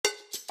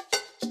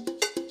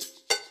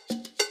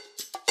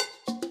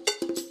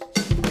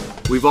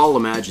We've all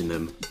imagined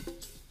them,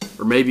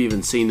 or maybe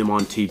even seen them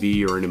on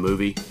TV or in a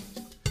movie.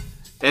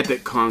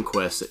 Epic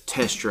conquests that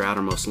test your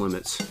outermost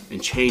limits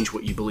and change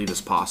what you believe is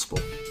possible.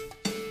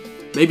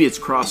 Maybe it's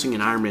crossing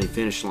an Ironman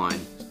finish line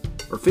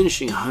or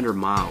finishing 100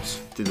 miles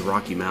through the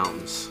Rocky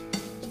Mountains.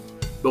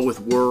 But with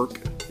work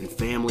and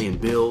family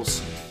and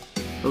bills,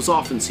 those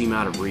often seem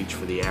out of reach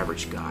for the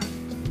average guy.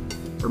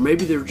 Or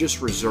maybe they're just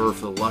reserved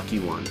for the lucky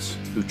ones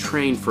who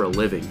train for a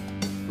living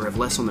or have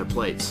less on their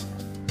plates.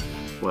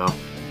 Well,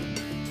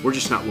 we're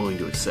just not willing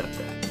to accept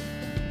that.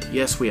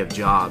 Yes, we have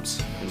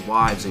jobs and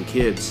wives and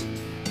kids,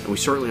 and we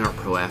certainly aren't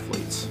pro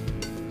athletes.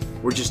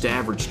 We're just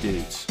average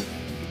dudes,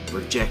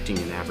 rejecting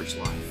an average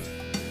life.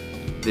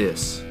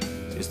 This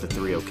is the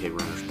 3 OK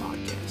Runners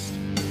podcast.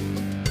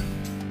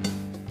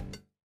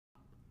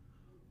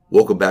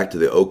 Welcome back to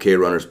the OK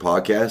Runners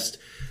podcast.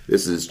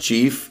 This is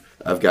Chief.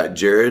 I've got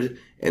Jared,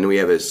 and we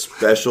have a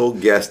special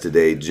guest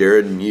today,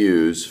 Jared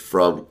Muse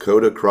from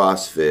Coda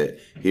CrossFit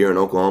here in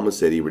Oklahoma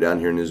City. We're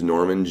down here in his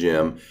Norman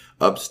gym,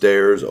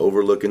 upstairs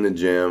overlooking the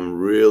gym.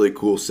 Really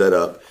cool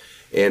setup.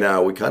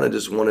 And we kind of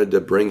just wanted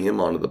to bring him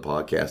onto the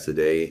podcast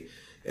today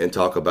and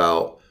talk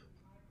about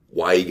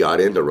why he got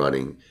into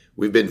running.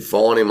 We've been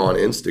following him on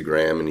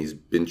Instagram, and he's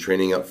been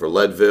training up for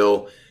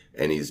Leadville,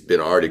 and he's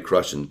been already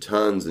crushing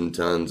tons and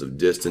tons of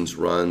distance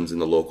runs in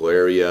the local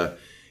area.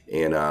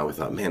 And we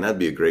thought, man, that'd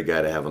be a great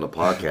guy to have on the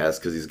podcast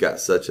because he's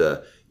got such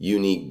a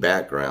unique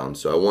background.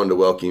 So I wanted to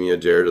welcome you,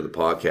 Jared, to the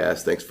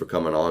podcast. Thanks for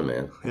coming on,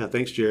 man. Yeah,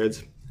 thanks,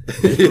 Jareds.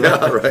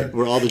 Yeah, right.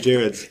 We're all the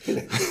Jareds.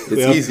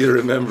 It's easy to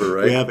remember,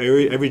 right? We have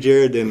every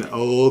Jared in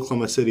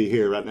Oklahoma City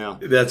here right now.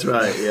 That's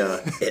right,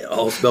 yeah.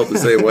 All spelled the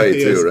same way,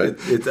 Yes. too, right?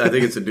 I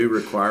think it's a new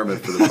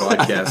requirement for the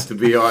podcast. To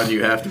be on,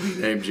 you have to be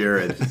named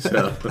Jared.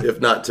 So, If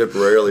not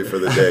temporarily for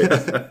the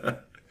day.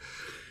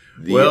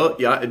 well,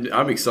 yeah,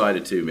 I'm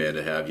excited too, man,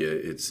 to have you.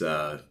 It's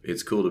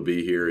cool to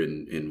be here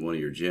in one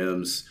of your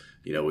gyms.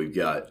 You know,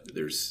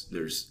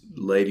 there's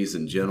ladies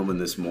and gentlemen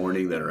this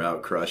morning that are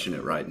out crushing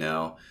it right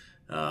now.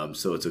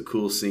 So it's a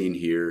cool scene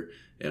here,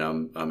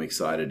 and I'm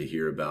excited to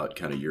hear about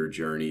kind of your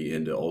journey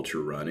into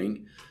ultra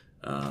running,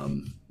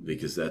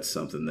 because that's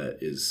something that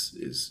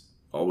is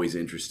always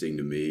interesting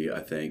to me, I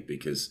think,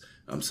 because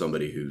I'm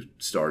somebody who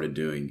started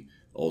doing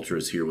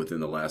ultras here within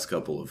the last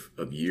couple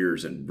of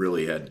years and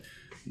really had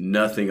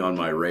nothing on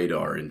my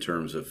radar in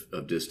terms of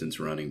distance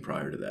running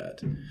prior to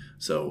that.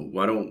 So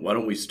why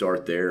don't we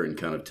start there and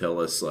kind of tell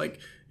us like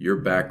your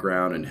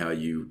background and how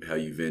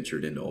you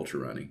ventured into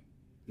ultra running?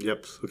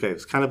 Yep. Okay.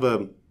 It's kind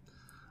of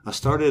I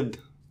started,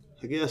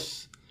 I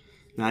guess,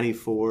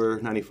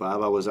 94,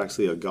 95. I was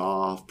actually a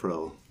golf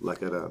pro,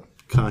 like at a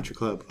country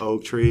club,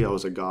 Oak Tree. I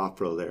was a golf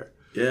pro there.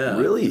 Yeah.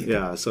 Really?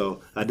 Yeah. So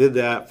I did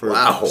that for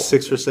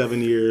 6 or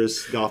 7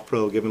 years, golf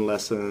pro, giving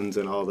lessons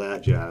and all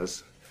that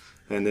jazz.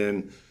 And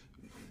then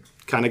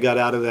kind of got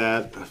out of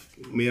that.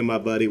 Me and my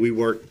buddy, we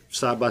worked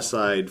side by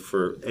side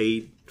for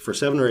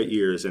 7 or 8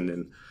 years, and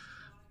then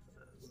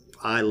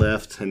I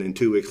left, and then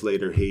 2 weeks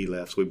later he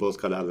left. So we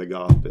both got out of the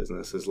golf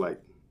business. It's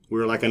like we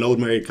were like an old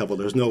married couple.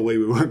 There's no way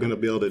we weren't going to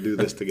be able to do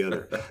this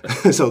together.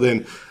 So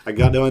then I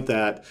got done with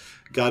that,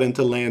 got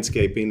into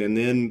landscaping, and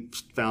then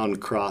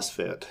found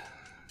CrossFit.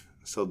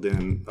 So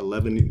then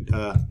 11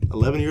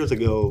 years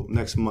ago,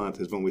 next month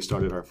is when we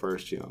started our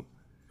first gym.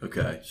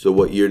 Okay. So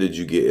what year did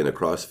you get into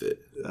CrossFit?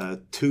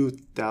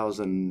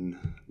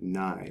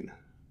 2009.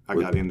 I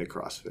got into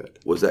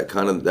CrossFit. Was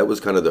that was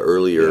kind of the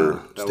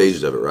earlier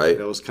stages of it, right?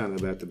 That was kind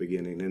of at the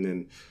beginning. And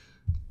then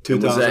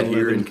And was that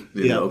here in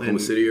the yeah, Oklahoma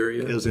City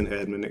area? It was in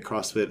Edmond at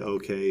CrossFit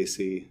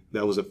OKC.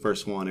 That was the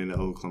first one in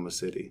Oklahoma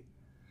City.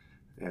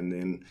 And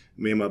then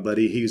me and my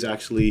buddy, he had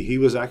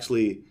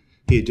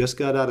just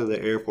got out of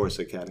the Air Force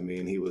Academy,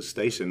 and he was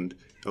stationed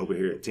over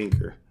here at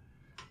Tinker.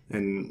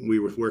 And we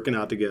were working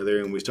out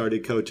together, and we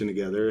started coaching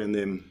together. And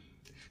then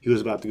he was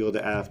about to go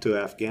to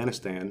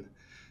Afghanistan.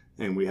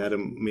 And we had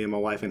me and my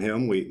wife and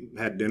him, we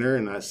had dinner,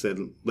 and I said,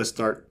 let's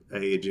start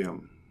a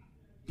gym.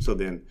 So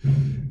then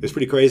it was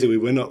pretty crazy. He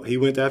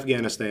went to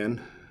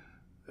Afghanistan,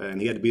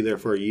 and he had to be there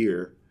for a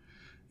year.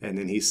 And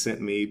then he sent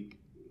me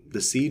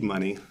the seed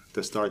money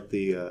to start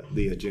the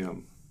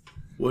gym.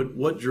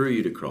 What drew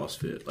you to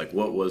CrossFit? Like,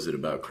 what was it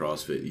about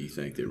CrossFit you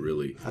think that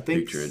really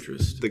piqued your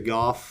interest? The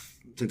golf,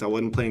 since I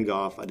wasn't playing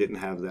golf, I didn't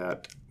have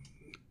that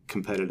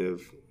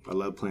competitive. I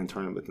love playing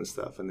tournaments and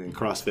stuff. And then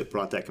CrossFit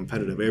brought that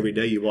competitive. Every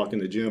day you walk in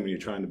the gym and you're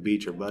trying to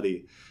beat your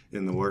buddy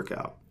in the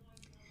workout.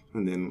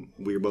 And then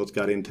we both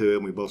got into it,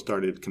 and we both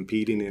started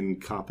competing in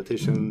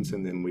competitions,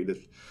 and then we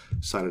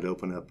decided to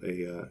open up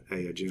a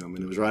gym.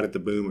 And it was right at the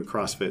boom of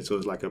CrossFit, so it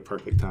was like a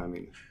perfect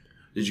timing.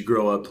 Did you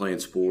grow up playing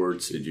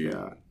sports? Did you?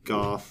 Yeah,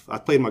 golf. I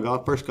played my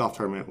first golf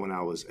tournament when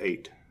I was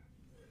 8.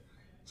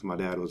 So my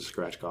dad was a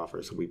scratch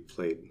golfer, so we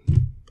played.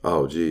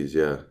 Oh, geez,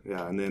 yeah.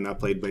 Yeah, and then I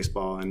played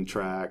baseball and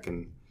track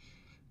and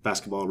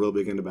basketball, real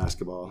big into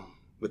basketball.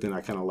 But then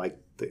I kind of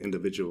liked the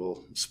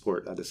individual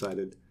sport, I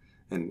decided,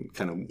 and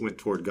kind of went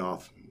toward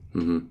golf.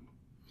 Mm-hmm.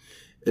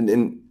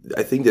 And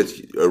I think that's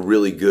a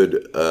really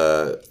good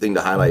thing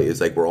to highlight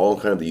is like we're all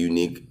kind of the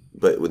unique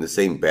but with the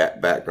same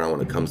background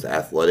when it comes to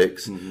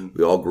athletics.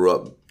 We all grew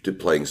up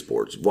playing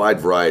sports, wide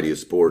variety of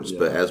sports.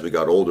 But as we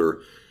got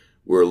older,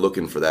 we're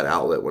looking for that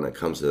outlet when it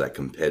comes to that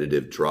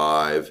competitive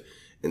drive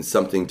and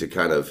something to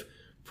kind of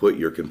put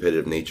your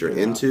competitive nature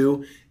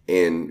into.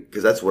 And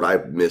because that's what I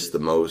missed the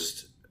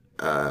most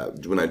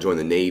when I joined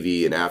the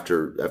Navy and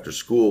after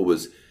school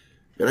was,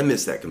 man, I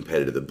missed that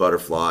competitive, the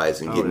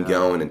butterflies and getting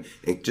going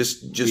and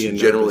just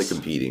generally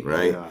competing,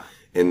 right? Yeah.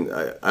 And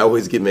I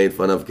always get made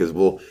fun of because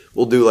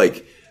we'll do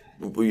like,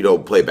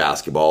 play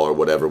basketball or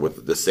whatever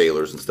with the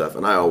sailors and stuff,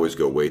 and I always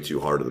go way too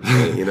hard to the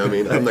paint. You know what I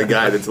mean? I'm the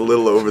guy that's a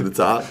little over the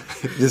top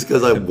just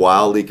because I'm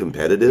wildly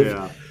competitive.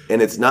 Yeah.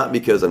 And it's not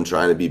because I'm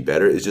trying to be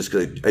better. It's just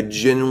because I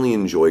genuinely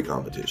enjoy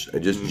competition. I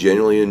just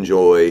genuinely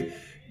enjoy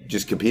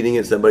just competing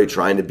against somebody,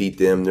 trying to beat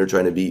them. They're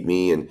trying to beat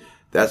me. And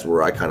that's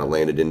where I kind of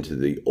landed into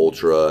the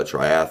ultra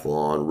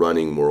triathlon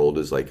running world,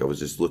 is like I was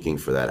just looking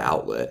for that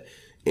outlet.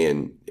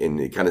 And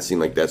it kind of seemed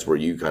like that's where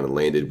you kind of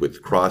landed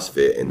with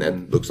CrossFit, and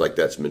that looks like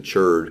that's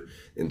matured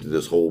into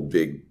this whole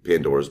big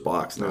Pandora's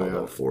box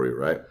now for you,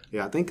 right?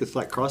 Yeah, I think it's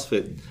like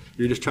CrossFit.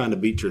 You're just trying to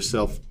beat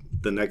yourself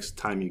the next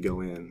time you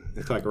go in.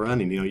 It's like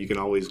running, you can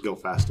always go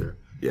faster.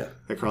 Yeah.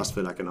 At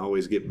CrossFit, I can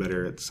always get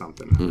better at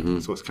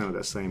something. So it's kind of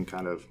that same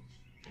kind of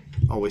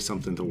always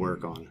something to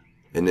work on.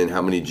 And then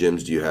how many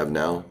gyms do you have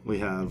now? We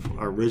have,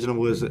 our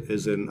original is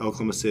in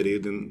Oklahoma City.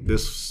 Then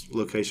this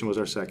location was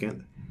our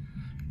second.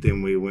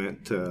 Then we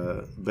went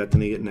to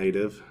Bethany at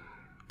Native.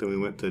 Then we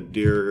went to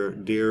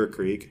Deer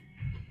Creek,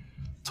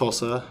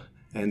 Tulsa,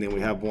 and then we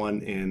have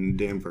one in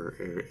Denver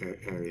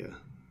area.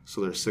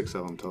 So there's 6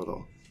 of them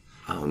total.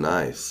 Oh,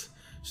 nice.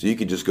 So you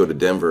could just go to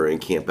Denver and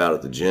camp out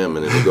at the gym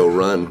and then go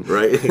run,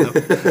 right? Yeah,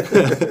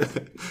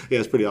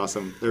 it's pretty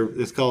awesome.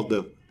 It's called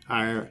the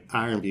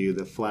Iron View,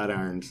 the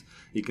Flatirons.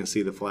 You can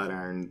see the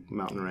Flatiron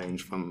mountain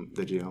range from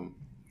the gym.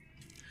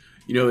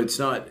 It's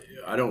not,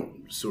 I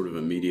don't sort of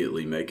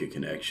immediately make a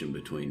connection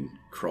between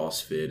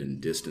CrossFit and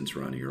distance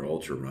running or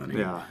ultra running.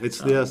 Yeah,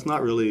 it's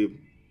not really,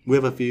 we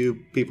have a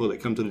few people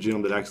that come to the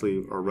gym that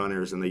actually are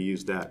runners, and they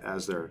use that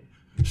as their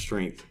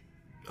strength.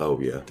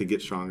 Oh, yeah. To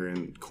get stronger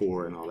in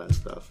core and all that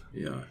stuff.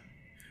 Yeah.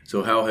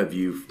 So how have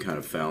you kind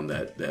of found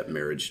that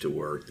marriage to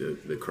work,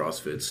 the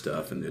CrossFit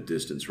stuff and the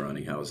distance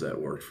running? How has that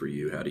worked for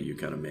you? How do you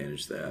kind of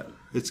manage that?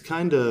 It's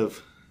kind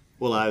of,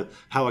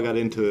 how I got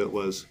into it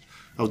was,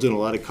 I was doing a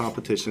lot of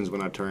competitions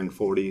when I turned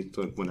 40,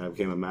 when I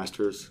became a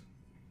master's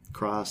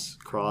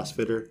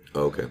CrossFitter.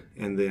 Okay.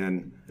 And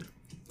then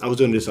I was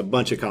doing just a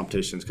bunch of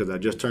competitions because I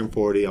just turned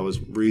 40. I was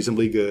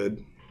reasonably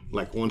good.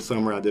 Like one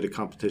summer I did a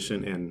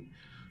competition in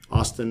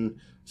Austin,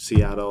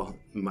 Seattle,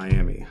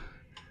 Miami.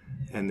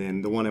 And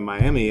then the one in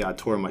Miami, I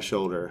tore my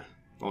shoulder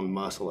on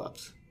muscle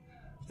ups.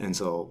 And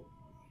so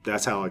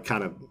that's how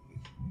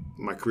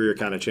my career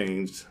kind of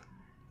changed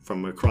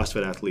from a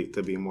CrossFit athlete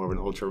to being more of an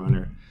ultra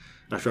runner.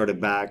 I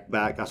started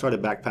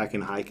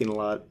backpacking, hiking a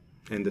lot,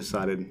 and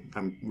decided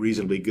I'm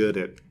reasonably good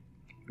at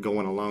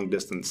going a long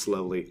distance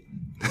slowly.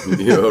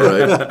 Yeah,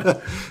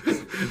 right.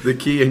 The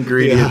key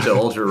ingredient to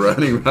ultra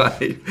running,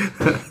 right?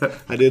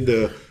 I did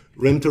the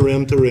rim to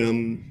rim to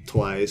rim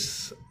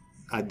twice.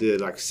 I did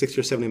like 60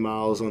 or 70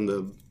 miles on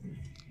the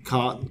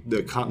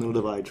Continental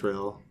Divide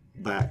Trail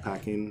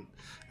backpacking.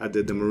 I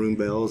did the Maroon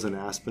Bells in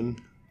Aspen,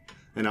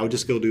 and I would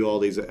just go do all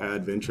these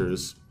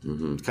adventures,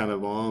 kind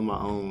of on my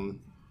own.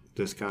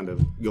 Just kind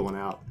of going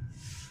out.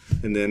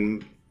 And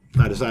then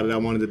I decided I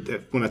wanted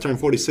to, when I turned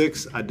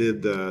 46, I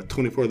did the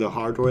 24 the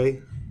hard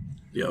way.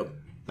 Yep.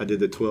 I did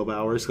the 12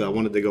 hours because I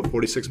wanted to go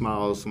 46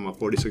 miles on my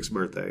 46th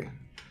birthday.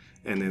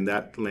 And then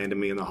that landed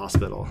me in the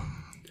hospital.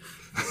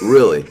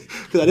 Really?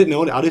 Because I didn't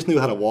know it. I just knew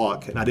how to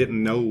walk, and I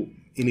didn't know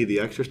any of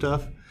the extra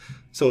stuff.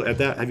 So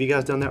have you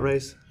guys done that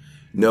race?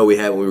 No, we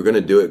haven't. We were going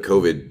to do it.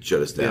 COVID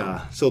shut us down.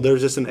 Yeah. So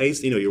there's just an aid,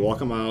 you walk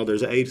a mile,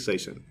 there's an aid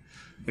station.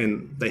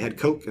 And they had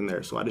Coke in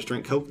there, so I just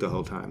drank Coke the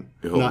whole time.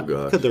 Oh, my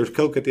gosh. Because there's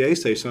Coke at the aid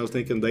station. I was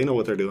thinking they know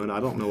what they're doing. I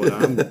don't know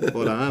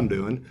what I'm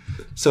doing.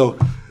 So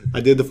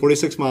I did the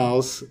 46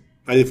 miles.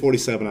 I did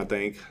 47, I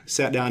think.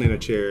 Sat down in a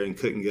chair and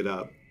couldn't get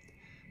up.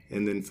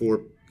 And then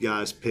 4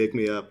 guys picked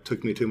me up,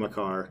 took me to my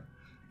car.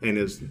 And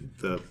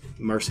the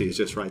Mercy is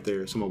just right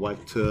there. So my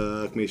wife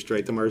took me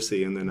straight to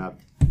Mercy. And then I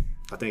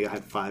think I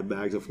had 5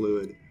 bags of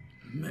fluid.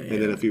 Man.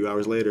 And then a few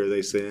hours later,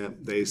 they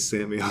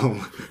sent me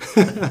home.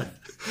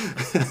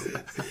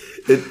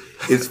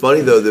 It's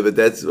funny though, but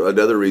that's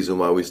another reason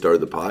why we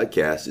started the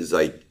podcast. Is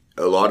like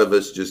a lot of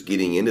us just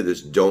getting into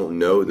this don't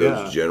know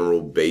those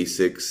general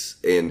basics,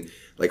 and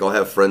like I'll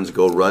have friends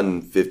go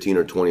run 15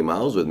 or 20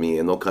 miles with me,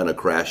 and they'll kind of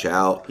crash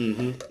out,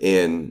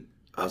 and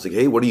I was like,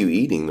 "Hey, what are you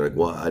eating?" They're like,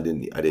 "Well, I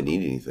didn't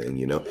eat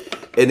anything,"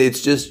 And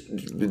it's just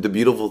the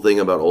beautiful thing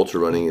about ultra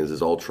running is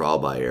it's all trial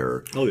by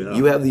error. Oh yeah.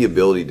 You have the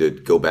ability to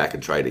go back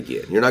and try it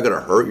again. You're not going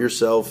to hurt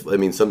yourself. I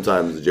mean,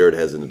 sometimes Jared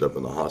has ended up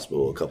in the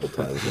hospital a couple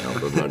times now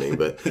for running,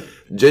 but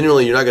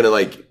generally you're not going to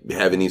like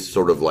have any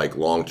sort of like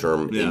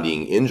long-term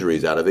ending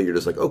injuries out of it. You're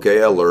just like,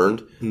 okay, I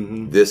learned.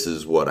 This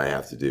is what I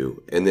have to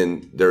do. And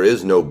then there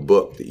is no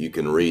book that you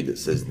can read that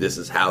says this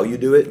is how you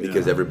do it,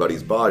 because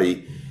everybody's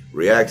body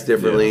reacts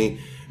differently.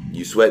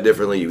 you sweat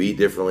differently, you eat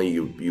differently,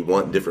 you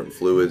want different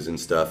fluids and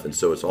stuff, and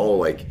so it's all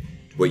like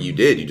what you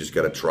did. You just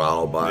got a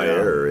trial by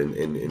error,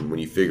 and when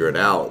you figure it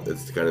out,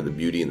 that's kind of the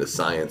beauty and the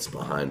science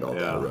behind all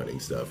that running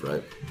stuff,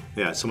 right?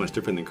 Yeah, it's so much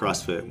different than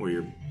CrossFit, where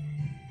you're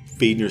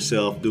feeding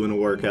yourself, doing a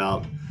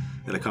workout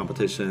at a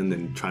competition,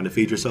 then trying to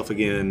feed yourself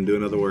again, do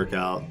another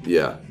workout.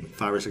 Yeah.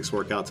 5 or 6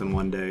 workouts in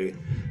one day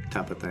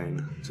type of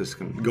thing. Just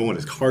going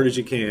as hard as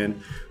you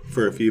can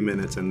for a few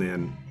minutes and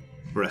then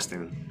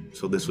resting.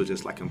 So this was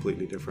just like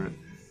completely different.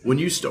 When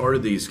you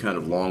started these kind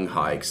of long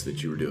hikes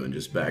that you were doing,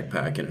 just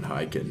backpacking and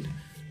hiking,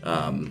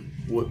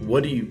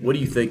 what do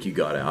you think you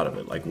got out of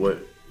it? Like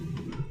what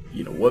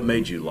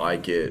made you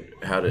like it?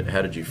 How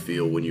did you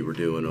feel when you were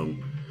doing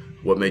them?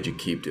 What made you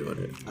keep doing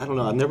it? I don't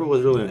know. I never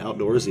was really an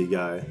outdoorsy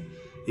guy,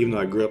 even though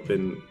I grew up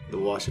in the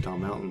Ouachita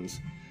Mountains.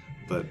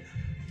 But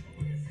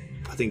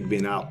I think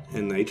being out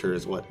in nature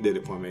is what did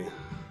it for me.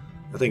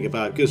 I think if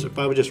I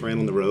would just ran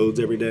on the roads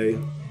every day,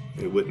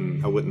 I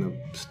wouldn't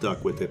have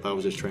stuck with it. If I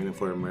was just training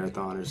for a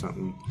marathon or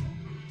something,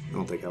 I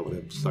don't think I would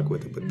have stuck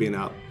with it. But being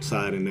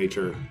outside in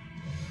nature,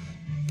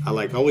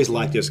 I always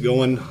liked just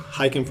going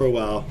hiking for a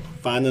while,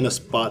 finding a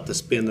spot to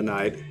spend the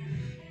night,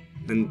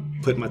 then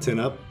put my tent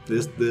up.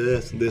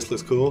 This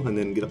looks cool, and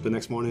then get up the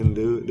next morning and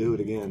do it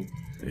again.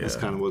 Yeah. That's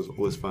kind of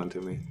was fun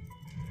to me.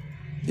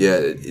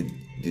 Yeah,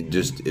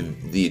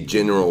 the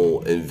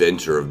general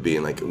adventure of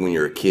being like when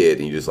you're a kid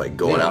and you just like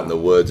going out in the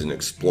woods and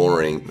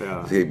exploring.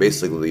 Yeah.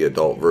 Basically the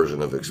adult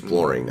version of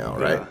exploring now,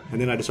 right? Yeah.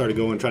 And then I just started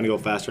trying to go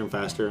faster and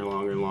faster and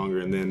longer,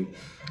 and then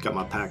got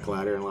my pack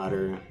lighter and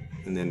lighter,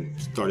 and then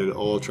started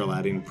ultra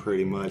lighting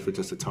pretty much with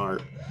just a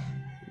tarp,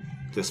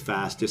 just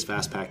fast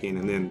packing,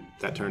 and then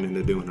that turned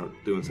into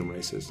doing some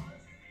races.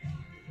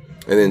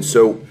 And then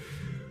so,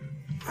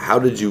 how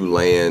did you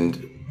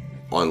land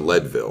on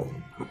Leadville?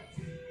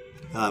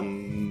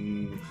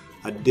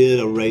 I did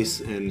a race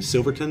in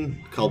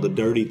Silverton called the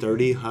Dirty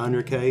 30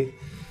 100K,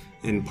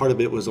 and part of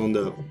it was on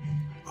the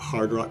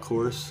Hard Rock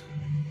course,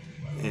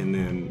 and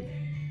then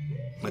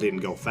I didn't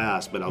go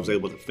fast, but I was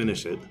able to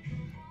finish it,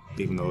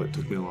 even though it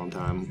took me a long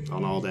time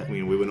on all that.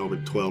 We went over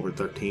 12 or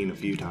 13 a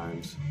few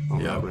times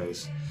on that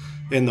race.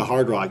 And the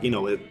Hard Rock,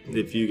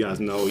 if you guys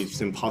know, it's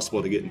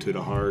impossible to get into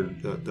the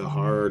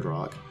Hard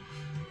Rock,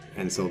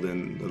 and so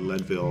then the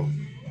Leadville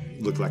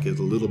looked like it was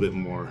a little bit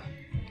more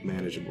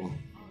manageable.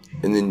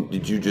 And then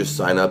did you just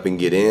sign up and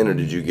get in, or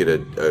did you get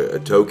a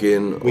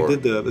token?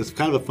 It's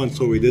kind of a fun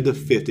story. We did the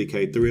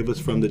 50K. 3 of us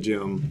from the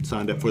gym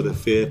signed up for the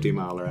 50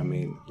 miler,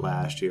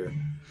 last year.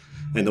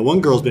 And the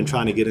one girl's been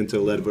trying to get into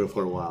Leadville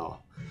for a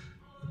while.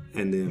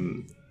 And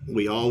then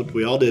we all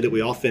did it. We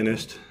all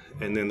finished.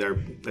 And then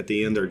at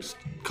the end, they're just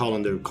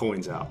calling their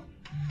coins out.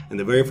 And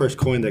the very first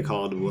coin they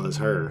called was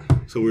her.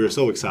 So we were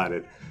so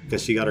excited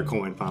because she got her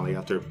coin finally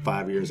after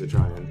 5 years of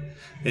trying.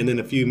 And then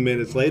a few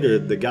minutes later,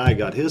 the guy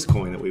got his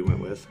coin that we went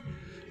with.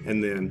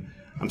 And then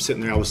I'm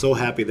sitting there. I was so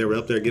happy. They were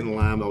up there getting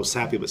limed. I was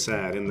happy but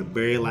sad. And the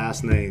very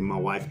last name, my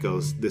wife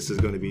goes, "This is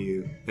going to be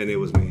you." And it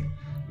was me.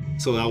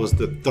 So I was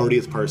the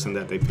 30th person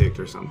that they picked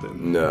or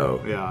something.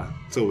 No. Yeah.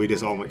 So we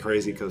just all went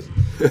crazy because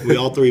we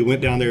all 3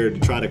 went down there to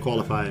try to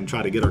qualify and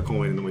try to get our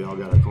coin, and then we all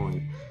got our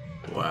coin.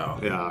 Wow.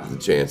 Yeah. The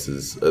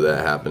chances of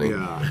that happening.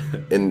 Yeah.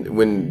 And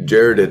when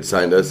Jared had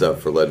signed us up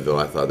for Leadville,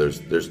 I thought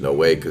there's no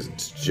way because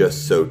it's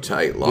just so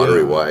tight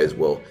lottery-wise.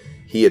 Well,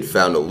 he had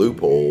found a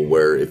loophole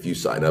where if you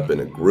sign up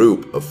in a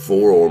group of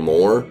 4 or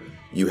more,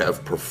 you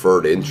have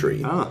preferred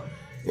entry. Ah.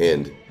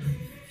 And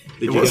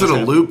it wasn't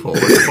a loophole.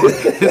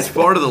 It's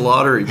part of the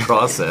lottery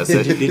process.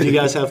 Did you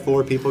guys have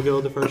 4 people go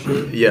the first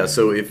year? Yeah,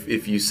 so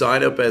if you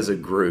sign up as a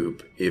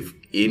group, if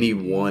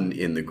anyone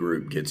in the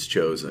group gets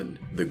chosen,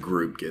 the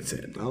group gets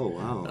in. Oh,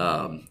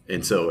 wow.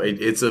 And so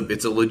it's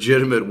a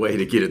legitimate way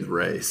to get in the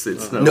race.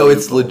 It's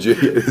it's legit.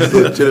 It's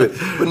legitimate.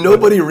 But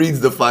nobody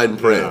reads the fine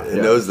print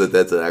and knows that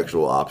that's an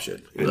actual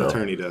option. The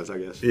attorney does, I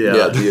guess.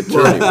 Yeah, the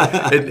attorney.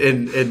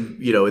 and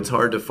it's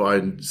hard to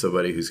find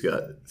somebody who's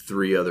got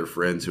 3 other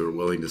friends who are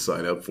willing to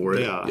sign up for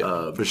it.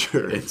 Yeah, for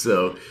sure. And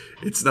so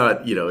it's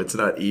not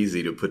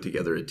easy to put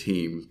together a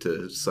team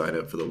to sign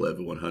up for the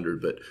Leadville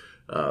 100, but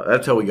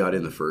that's how we got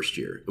in the first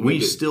year.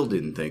 We still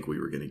didn't think we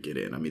were going to get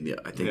in. I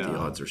think the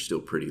odds are still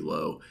pretty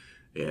low.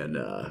 And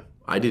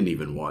I didn't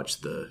even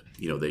watch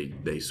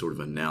they sort of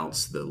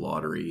announced the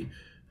lottery.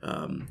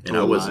 And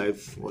I was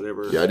live,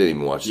 whatever. Yeah, I didn't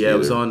even watch it. Yeah, it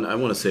was on, I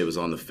want to say it was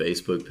on the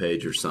Facebook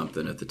page or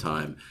something at the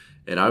time.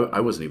 And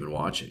I wasn't even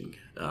watching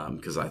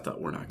because I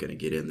thought we're not going to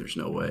get in. There's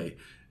no way.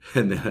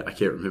 And then I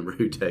can't remember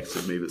who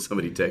texted me, but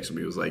somebody texted me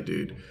and was like,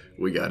 "Dude,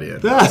 we got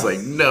in." I was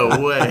like,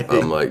 "No way."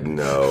 I'm like,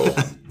 "No."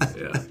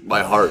 Yeah.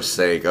 My heart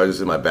sank. I was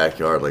just in my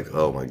backyard like,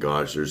 "Oh my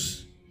gosh,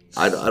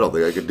 I don't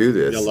think I could do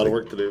this." You got a lot of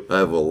work to do.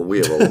 We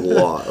have a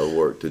lot of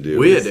work to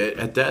do.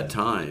 At that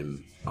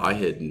time,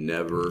 I'd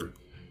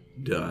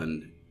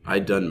done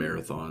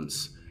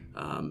marathons,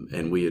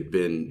 and we had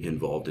been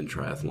involved in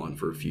triathlon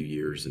for a few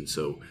years, and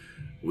so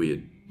we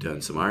had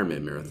done some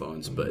Ironman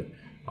marathons, but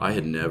I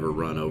had never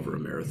run over a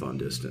marathon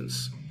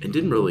distance and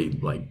didn't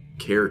really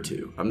care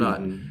to. I'm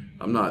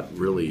not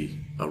really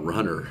a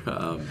runner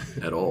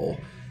at all.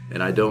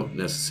 and I don't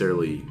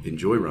necessarily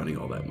enjoy running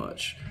all that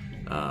much.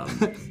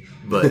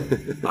 But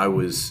I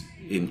was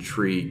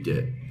intrigued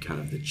at kind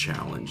of the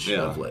challenge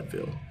of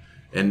Leadville,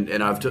 and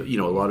I've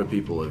a lot of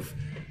people have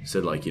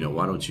said, like,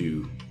 why don't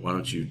you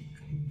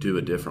do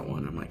a different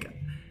one? I'm like,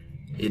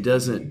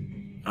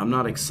 I'm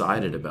not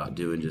excited about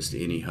doing just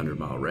any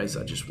 100-mile race.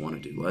 I just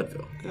want to do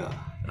Leadville. Yeah.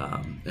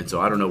 And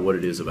so I don't know what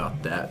it is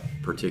about that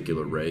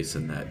particular race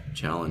and that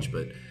challenge,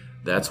 but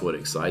that's what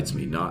excites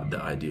me, not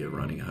the idea of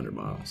running 100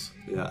 miles.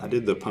 Yeah, I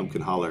did the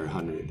Pumpkin Holler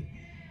 100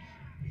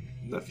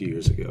 a few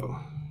years ago.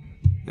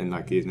 And,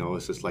 like,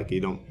 it's just like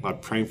I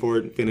trained for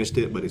it and finished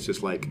it, but it's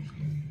just like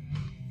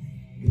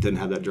it doesn't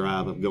have that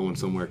drive of going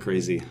somewhere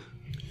crazy.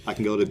 I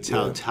can go to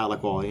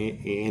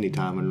Tahlequah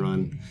anytime and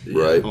run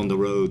on the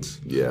roads.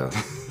 Yeah.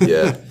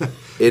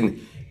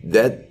 And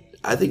that,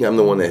 I think I'm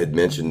the one that had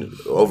mentioned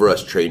over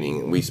us training,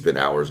 and we spent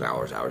hours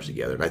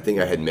together. And I think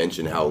I had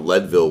mentioned how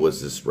Leadville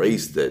was this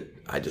race that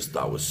I just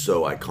thought was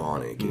so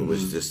iconic. Mm-hmm. It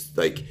was just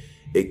like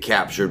it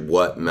captured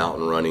what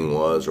mountain running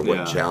was, or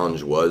what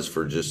challenge was,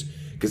 for just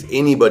because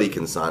anybody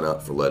can sign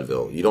up for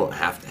Leadville. You don't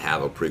have to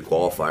have a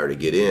pre-qualifier to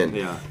get in.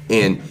 Yeah.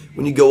 And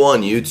when you go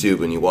on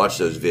YouTube and you watch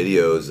those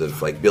videos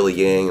of like Billy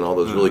Yang and all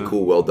those really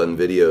cool, well done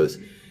videos,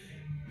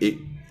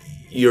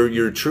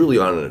 you're truly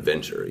on an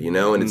adventure,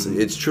 and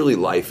it's truly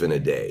life in a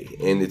day,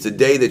 and it's a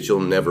day that you'll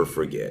never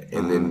forget.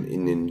 And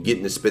then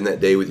getting to spend that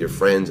day with your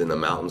friends in the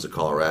mountains of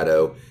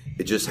Colorado,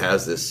 it just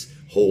has this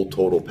whole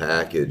total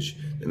package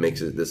that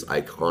makes it this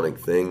iconic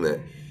thing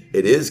that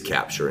it is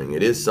capturing.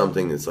 It is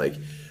something that's like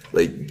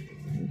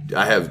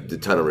I have a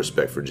ton of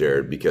respect for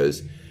Jared,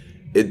 because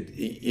it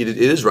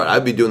is right.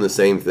 I'd be doing the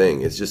same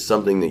thing. It's just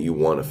something that you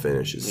want to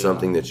finish. It's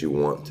something that you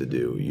want to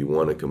do. You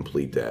want to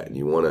complete that, and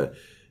you want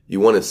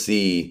to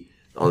see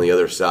on the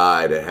other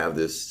side and have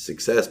this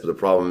success. But the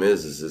problem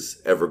is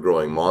this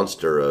ever-growing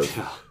monster of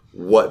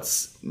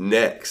what's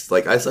next.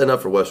 Like, I signed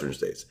up for Western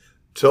States,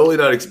 totally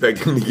not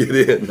expecting to get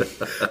in,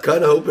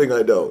 kind of hoping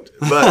I don't.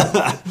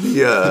 But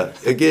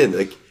again,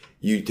 like,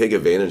 you take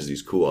advantage of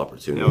these cool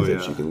opportunities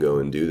that you can go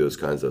and do those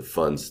kinds of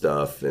fun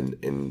stuff.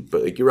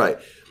 But like, you're right.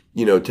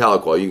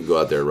 Tahlequah, you can go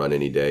out there and run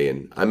any day.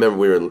 And I remember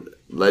we were in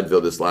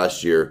Leadville this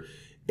last year,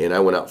 and I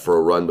went out for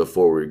a run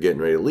before we were getting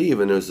ready to leave.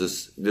 And there's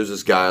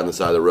this guy on the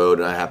side of the road,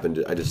 and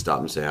I just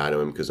stopped and say hi to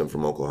him because I'm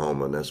from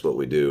Oklahoma, and that's what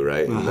we do,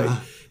 right? And like,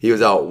 he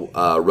was out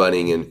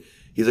running, and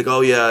he's like,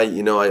 oh yeah,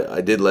 I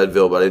did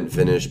Leadville, but I didn't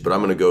finish. But I'm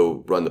going to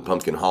go run the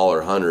Pumpkin Holler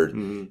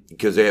 100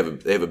 because they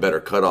have a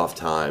better cutoff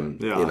time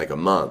in like a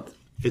month.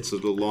 It's a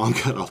long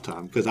cutoff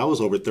time because I was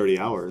over 30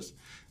 hours.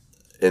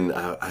 And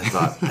I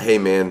thought, hey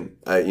man,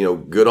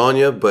 good on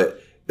you,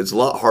 but it's a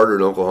lot harder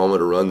in Oklahoma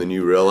to run than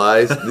you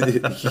realize.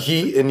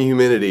 Heat and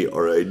humidity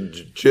are a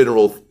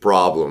general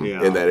problem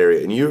in that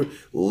area. And you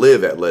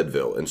live at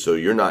Leadville, and so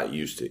you're not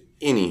used to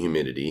any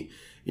humidity.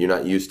 You're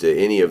not used to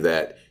any of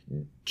that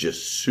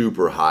just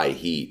super high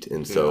heat.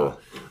 And so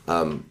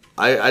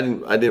I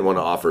didn't want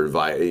to offer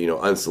advice,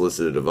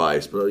 unsolicited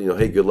advice, but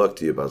hey, good luck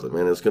to you. But I was like,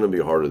 man, it's going to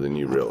be harder than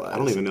you realize. I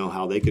don't even know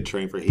how they could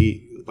train for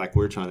heat like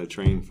we're trying to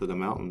train for the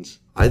mountains.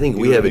 I think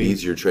we have it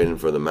easier training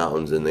for the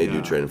mountains than they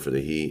do training for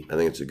the heat. I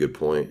think it's a good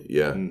point.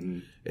 Yeah. Mm-hmm.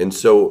 And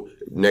so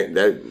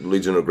that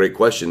leads into a great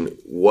question.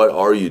 What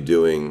are you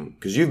doing?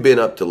 Because you've been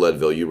up to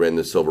Leadville. You ran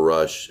the Silver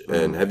Rush.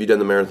 And have you done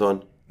the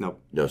marathon? No.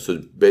 So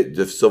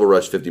the Silver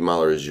Rush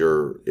 50-miler is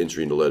your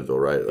entry into Leadville,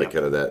 right? Like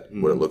kind of that,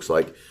 what it looks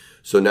like.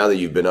 So now that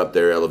you've been up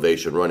there,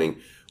 elevation running,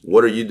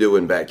 what are you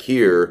doing back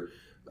here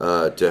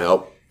to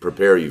help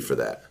prepare you for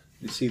that?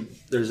 You see,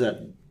 there's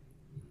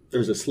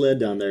a sled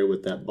down there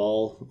with that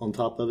ball on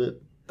top of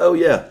it. Oh,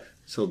 yeah.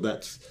 So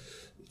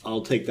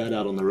I'll take that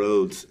out on the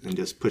roads and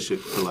just push it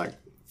for like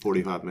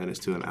 45 minutes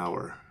to an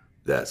hour.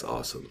 That's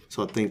awesome.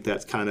 So I think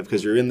that's kind of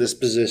because you're in this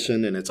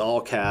position and it's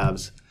all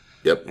calves.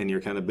 Yep. And you're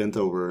kind of bent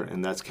over,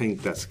 and that's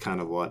kind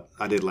of what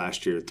I did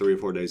last year. 3 or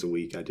 4 days a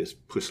week, I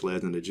just push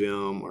sleds in the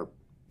gym or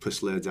push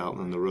sleds out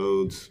on the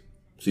roads.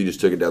 So you just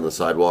took it down the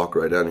sidewalk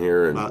right down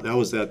here? And that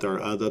was at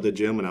our other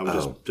gym, and I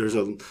was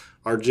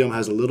our gym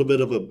has a little bit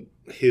of a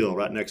hill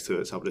right next to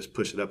it, so I would just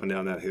push it up and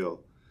down that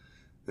hill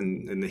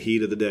in the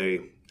heat of the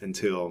day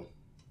until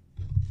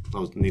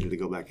I needed to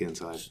go back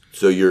inside.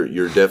 So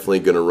you're definitely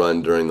going to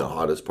run during the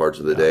hottest parts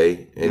of the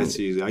day? And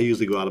I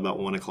usually go out about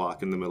 1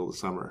 o'clock in the middle of the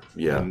summer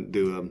and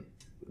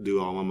do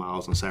all my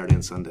miles on Saturday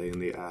and Sunday in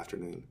the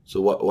afternoon.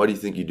 So why do you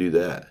think you do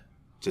that?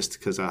 Just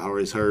because I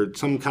always heard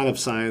some kind of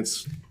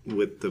science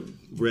with the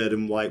red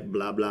and white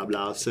blah, blah,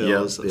 blah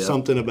cells. Yep.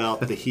 Something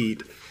about the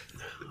heat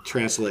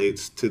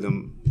translates to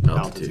the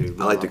altitude.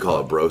 I like to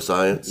call it bro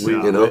science.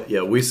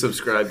 We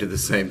subscribe to the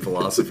same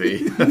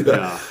philosophy.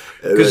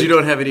 Because you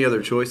don't have any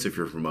other choice if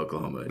you're from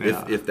Oklahoma.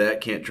 If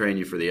that can't train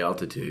you for the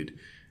altitude,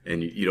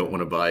 and you don't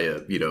want to buy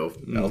a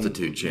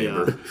altitude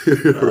chamber,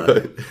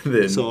 right?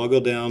 Then, so I'll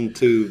go down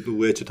to the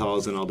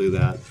Wichita's and I'll do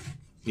that.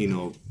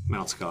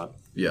 Mount Scott.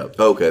 Yep.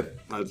 Okay.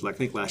 I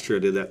think last year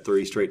I did that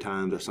 3 straight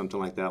times or something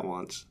like that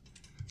once,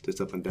 just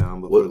up and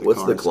down.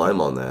 What's the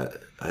climb on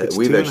that?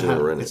 We've actually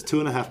never run it. It's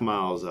 2.5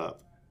 miles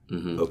up.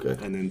 Okay.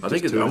 and then I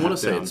think just I 2.5 want to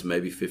say down. it's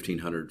maybe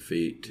 1,500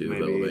 feet to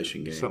Maybe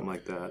elevation gain. something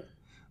like that.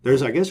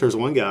 I guess there's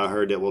one guy I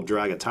heard that will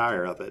drag a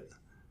tire up it.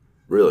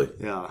 Really?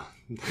 Yeah.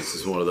 This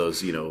is one of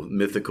those,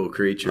 mythical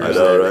creatures I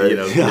know, that,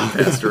 right? get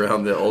passed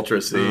around the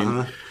ultra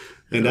scene.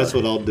 And that's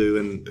what I'll do.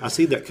 And I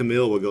see that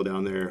Camille will go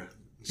down there.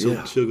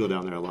 Yeah. She'll go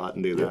down there a lot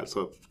and do that.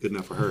 So good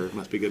enough for her. It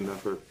must be good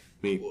enough for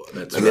me.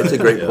 That's That's a right.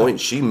 great Yeah. point.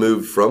 She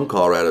moved from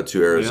Colorado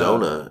to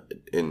Arizona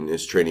and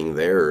is training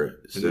there.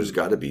 So there's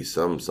got to be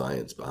some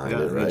science behind Yeah,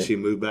 it, and right? then she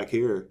moved back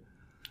here.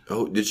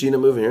 Oh, did she end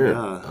up moving here?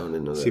 Yeah. I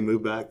didn't know that. She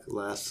moved back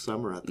last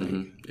summer, I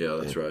think. Yeah,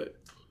 that's right.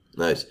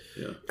 Nice.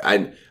 Yeah.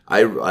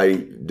 I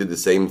did the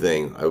same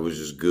thing. I was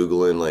just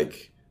Googling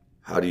like,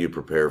 how do you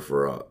prepare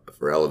for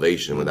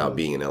elevation without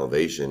being in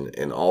elevation?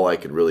 And all I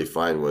could really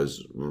find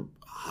was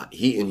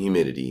heat and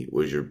humidity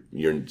was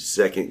your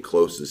second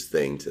closest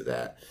thing to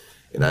that.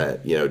 And I,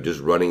 just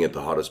running at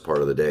the hottest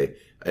part of the day,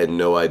 I had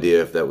no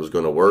idea if that was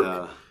going to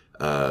work.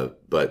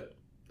 But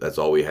that's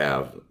all we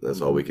have.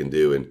 That's all we can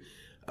do. And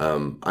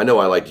I know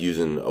I liked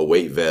using a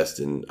weight vest,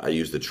 and I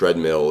used the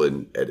treadmill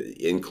and at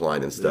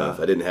incline and stuff.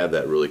 I didn't have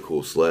that really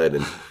cool sled,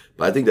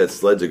 but I think that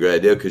sled's a great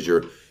idea because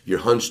you're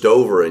hunched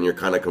over and you're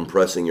kind of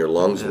compressing your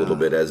lungs a little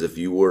bit as if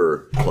you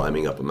were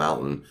climbing up a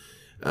mountain.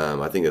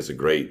 I think that's a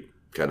great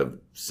kind of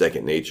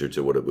second nature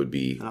to what it would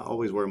be. And I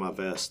always wear my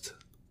vest,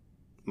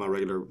 my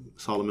regular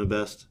Solomon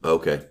vest.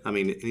 Okay. I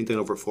mean, anything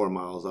over 4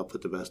 miles, I'll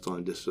put the vest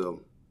on just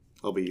so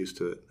I'll be used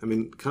to it. I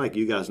mean, kind of like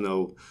you guys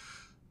know,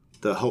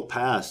 the Hope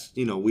Pass,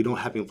 we don't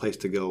have any place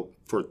to go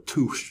for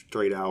 2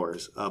 straight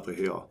hours up a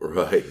hill.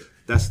 Right.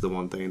 That's the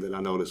one thing that I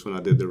noticed when I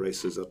did the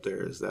races up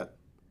there is that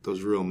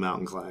those real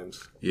mountain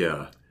climbs.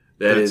 Yeah.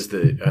 That's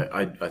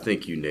I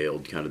think you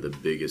nailed kind of the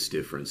biggest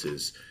difference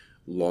is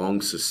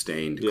long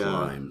sustained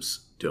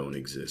climbs don't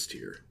exist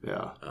here.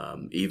 Yeah.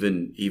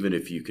 Even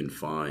if you can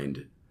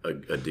find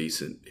a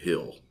decent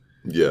hill,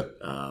 Yeah.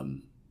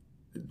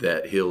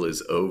 that hill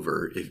is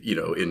over. If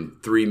in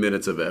 3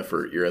 minutes of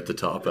effort, you're at the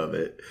top of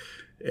it,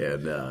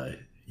 and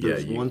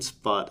There's one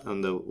spot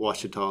on the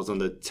Ouachitas on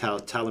the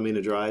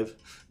Talamina Drive,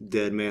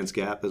 Dead Man's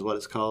Gap is what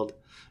it's called,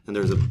 and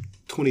there's a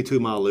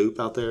 22-mile loop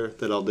out there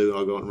that I'll do.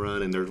 I'll go and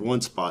run, and there's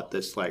one spot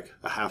that's like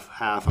a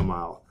half a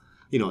mile.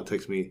 it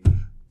takes me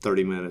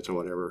 30 minutes or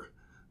whatever.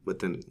 But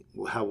then,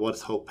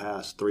 what's Hope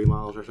Pass? 3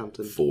 miles or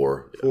something?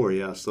 4. 4,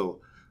 yeah.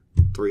 So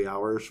 3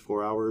 hours,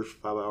 4 hours,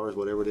 5 hours,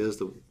 whatever it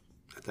is,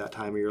 at that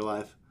time of your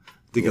life,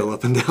 to go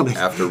up and down.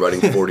 After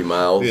running 40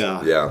 miles.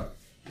 Yeah. Yeah.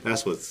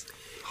 That's what's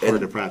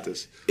hard to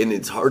practice. And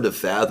it's hard to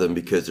fathom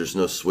because there's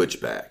no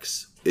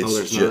switchbacks. It's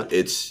there's not?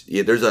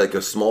 There's like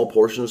a small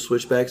portion of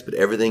switchbacks, but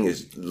everything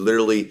is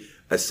literally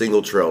a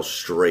single trail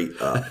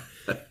straight up.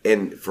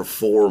 And for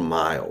 4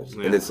 miles.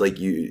 Yeah. And it's like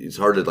it's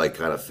hard to like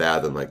kind of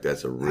fathom like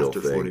that's a real after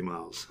thing. 40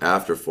 miles.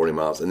 After 40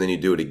 miles. And then you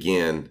do it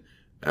again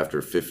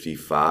after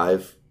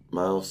 55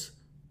 miles,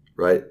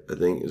 right? I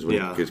think is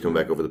when kids come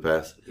back over the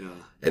pass. Yeah.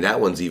 And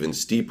that one's even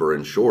steeper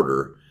and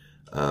shorter.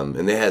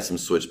 And they had some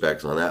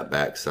switchbacks on that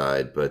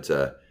backside, but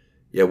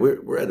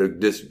we're at a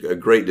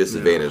great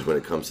disadvantage when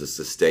it comes to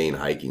sustained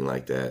hiking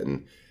like that,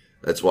 and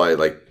that's why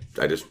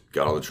I just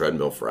got on the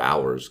treadmill for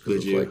hours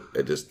because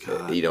at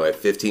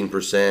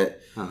 15%,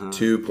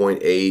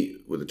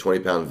 2.8 with a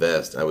 20-pound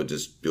vest, I would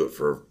just do it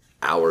for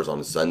hours on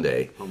a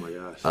Sunday. Oh my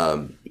gosh!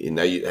 And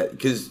now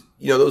because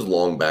those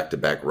long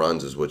back-to-back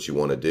runs is what you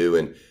want to do,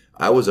 and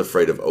I was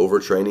afraid of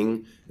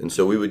overtraining, and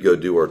so we would go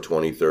do our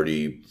 20,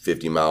 30,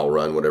 50-mile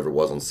run, whatever it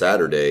was, on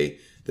Saturday.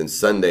 Then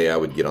Sunday, I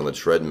would get on the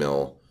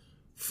treadmill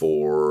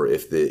for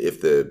if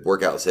the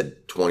workout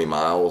said 20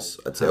 miles,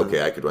 I'd say,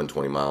 okay, I could run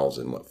 20 miles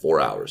in 4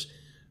 hours.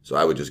 So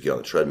I would just get on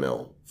the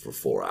treadmill for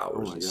 4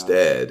 hours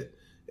instead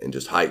and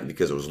just hike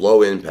because it was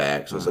low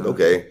impact. So I said,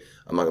 okay,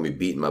 I'm not going to be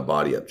beating my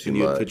body up too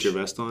much. And you put your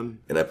vest on?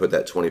 And I put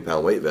that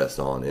 20-pound weight vest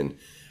on, and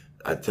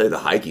I'd tell you the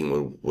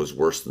hiking was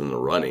worse than the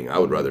running. I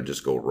would rather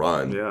just go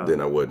run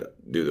than I would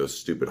do those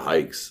stupid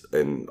hikes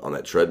and on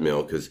that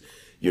treadmill because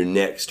your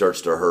neck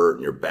starts to hurt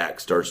and your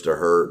back starts to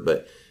hurt.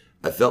 But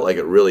I felt like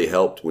it really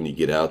helped when you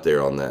get out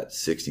there on that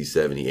 60,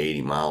 70,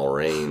 80-mile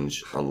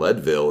range on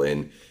Leadville,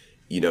 and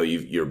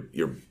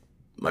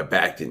my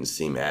back didn't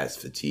seem as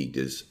fatigued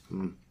as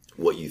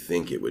what you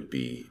think it would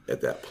be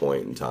at that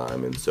point in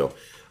time. And so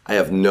I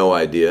have no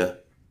idea.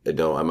 I'm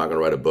not going to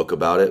write a book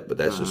about it, but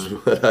that's just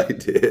what I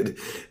did,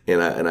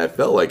 and I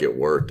felt like it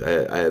worked.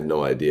 I have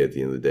no idea at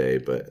the end of the day,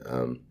 but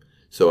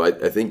so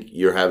I think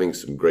you're having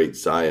some great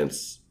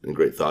science and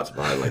great thoughts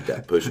behind like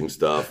that pushing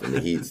stuff and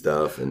the heat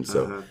stuff, and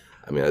so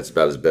I mean that's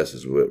about as best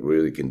as what we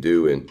really can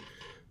do. And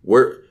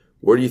where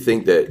do you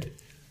think that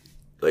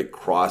like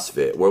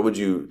CrossFit? Where would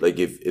you like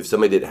if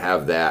somebody didn't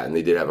have that and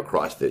they did have a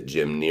CrossFit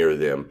gym near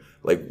them?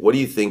 Like what do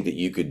you think that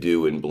you could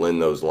do and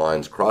blend those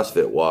lines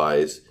CrossFit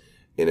wise?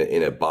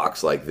 In a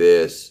box like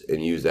this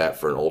and use that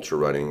for an ultra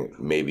running,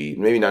 maybe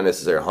not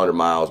necessarily 100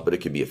 miles, but it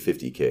could be a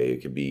 50K,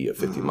 it could be a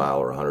 50 mile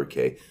or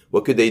 100K.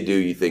 What could they do,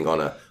 you think, on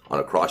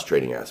a cross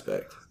training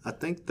aspect? I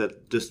think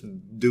that just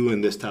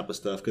doing this type of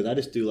stuff, because I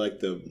just do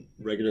like the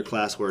regular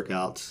class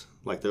workouts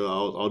Like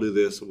I'll do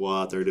this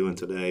what they're doing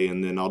today,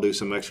 and then I'll do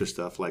some extra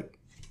stuff. Like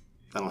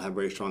I don't have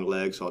very strong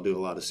legs, so I'll do a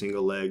lot of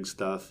single leg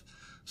stuff,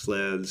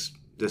 sleds,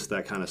 just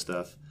that kind of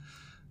stuff.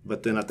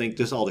 But then I think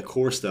just all the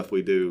core stuff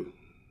we do,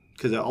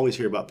 because I always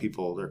hear about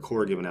people, their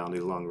core giving out in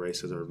these long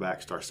races, their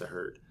back starts to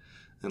hurt.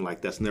 And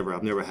like I've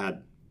never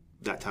had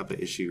that type of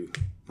issue.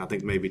 I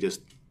think maybe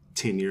just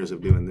 10 years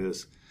of doing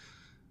this,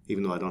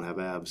 even though I don't have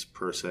abs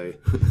per se,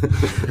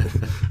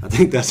 I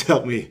think that's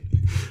helped me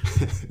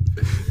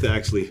to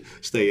actually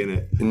stay in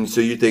it. And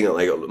so you're thinking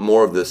like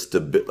more of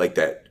the like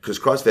that, because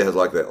CrossFit has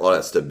like that, a lot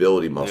of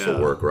stability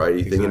muscle work, right? Are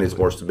you thinking it's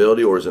more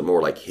stability, or is it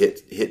more like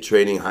hit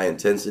training, high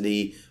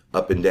intensity,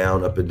 up and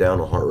down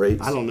on heart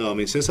rates? I don't know. I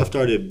mean, since I've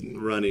started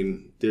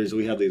running,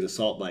 we have these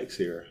assault bikes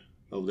here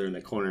over there in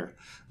the corner,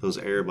 those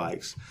air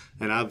bikes,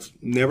 and I've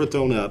never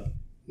thrown up,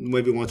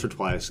 maybe once or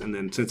twice. And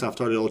then since I've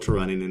started ultra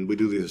running and we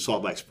do these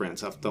assault bike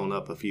sprints, I've thrown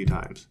up a few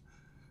times.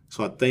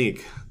 So I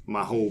think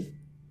my whole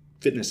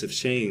fitness has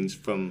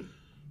changed from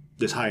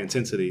this high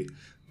intensity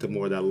to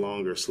more of that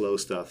longer, slow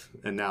stuff.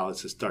 And now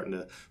it's just starting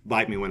to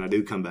bite me when I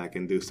do come back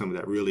and do some of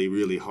that really,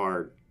 really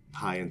hard,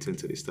 high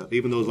intensity stuff.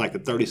 Even though it's like a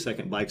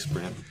 30-second bike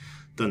sprint,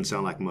 doesn't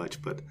sound like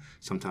much, but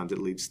sometimes it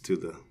leads to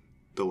the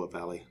throw-up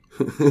alley.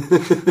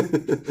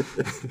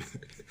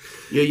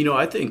 Yeah,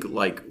 I think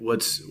like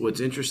what's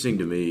interesting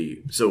to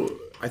me, so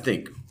I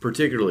think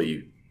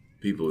particularly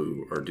people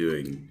who are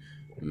doing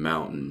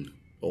mountain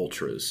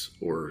ultras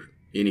or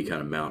any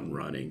kind of mountain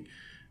running,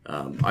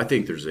 I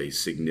think there's a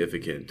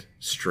significant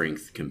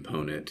strength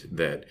component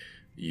that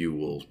you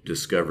will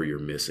discover you're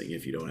missing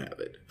if you don't have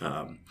it.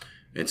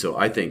 And so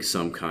I think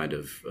some kind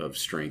of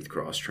strength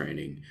cross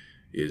training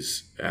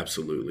is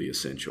absolutely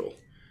essential.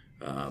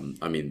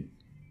 I mean,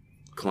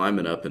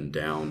 climbing up and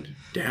down,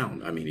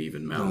 I mean,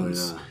 even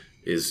mountains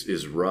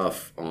is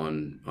rough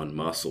on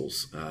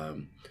muscles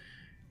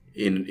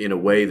in a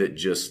way that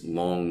just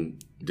long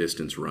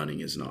distance running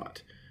is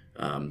not.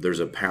 There's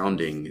a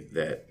pounding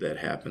that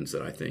happens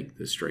that I think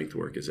the strength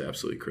work is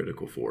absolutely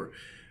critical for.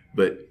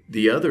 But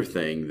the other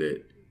thing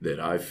that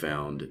I've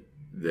found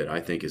that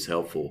I think is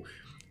helpful,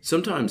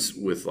 sometimes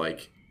with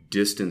like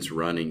distance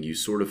running, you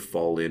sort of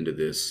fall into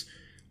this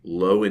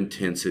low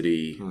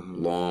intensity,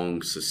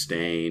 long,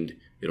 sustained.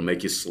 It'll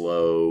make you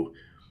slow.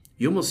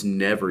 You almost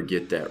never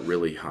get that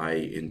really high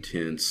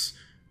intense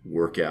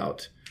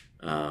workout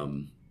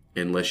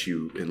unless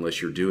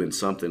you're doing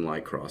something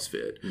like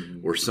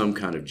CrossFit or some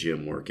kind of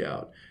gym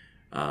workout.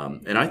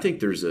 And I think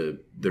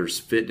there's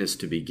fitness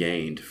to be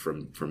gained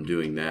from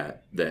doing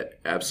that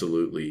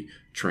absolutely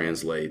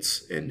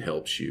translates and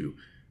helps you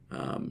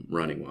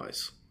running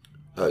wise.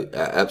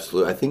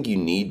 Absolutely. I think you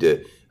need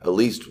to at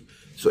least.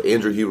 So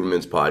Andrew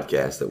Huberman's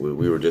podcast that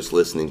we were just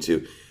listening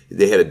to,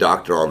 they had a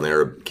doctor on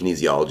there, a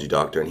kinesiology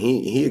doctor, and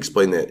he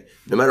explained that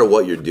no matter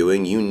what you're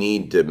doing, you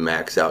need to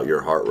max out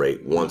your heart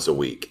rate once a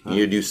week. You need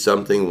to do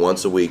something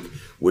once a week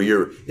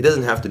where it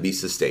doesn't have to be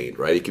sustained,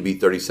 right? It could be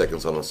 30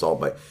 seconds on an assault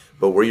bike,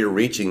 but where you're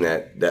reaching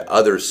that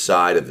other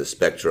side of the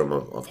spectrum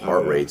of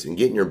heart rates and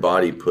getting your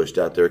body pushed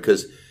out there.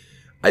 Because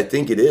I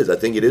think it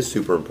is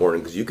super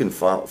important, because you can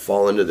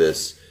fall into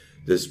this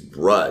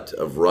rut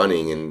of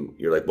running, and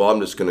you're like, well,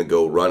 I'm just going to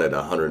go run at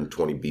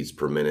 120 beats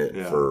per minute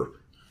for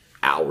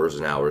hours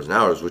and hours and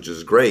hours, which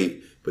is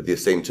great. But the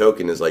same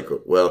token is like,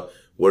 well,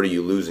 what are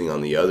you losing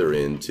on the other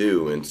end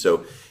too? And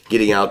so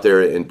getting out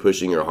there and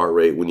pushing your heart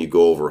rate when you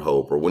go over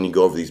Hope or when you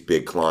go over these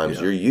big climbs,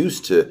 you're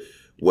used to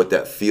what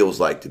that feels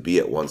like to be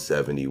at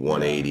 170,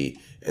 180,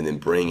 and then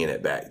bringing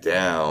it back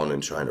down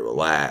and trying to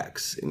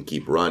relax and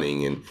keep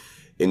running.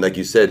 And like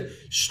you said,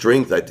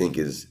 strength, I think,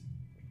 is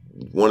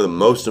one of the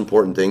most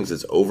important things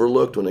that's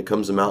overlooked when it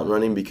comes to mountain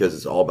running, because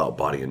it's all about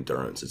body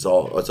endurance. It's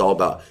all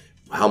about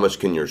how much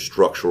can your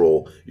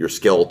skeletal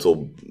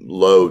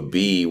load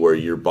be where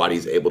your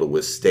body's able to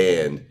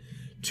withstand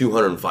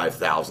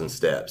 205,000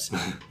 steps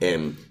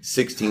and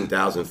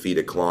 16,000 feet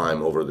of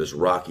climb over this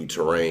rocky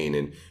terrain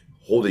and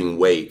holding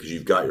weight because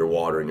you've got your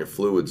water and your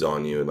fluids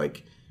on you. And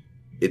like,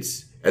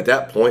 it's at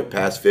that point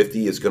past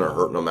 50, it's going to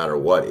hurt no matter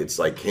what. It's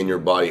like, can your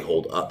body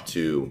hold up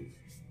to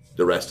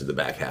the rest of the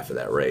back half of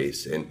that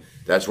race? And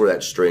that's where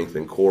that strength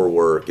and core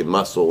work and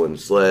muscle and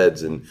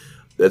sleds and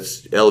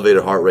that's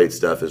elevated heart rate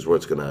stuff is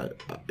what's going to,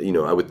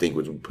 I would think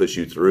would push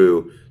you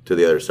through to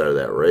the other side of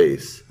that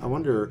race. I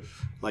wonder,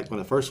 like when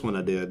the first one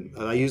I did,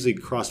 I usually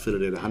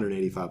CrossFitted at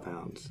 185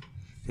 pounds.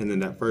 And then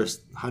that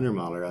first 100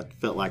 miler, I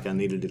felt like I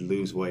needed to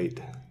lose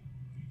weight.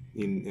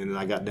 And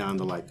I got down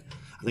to like,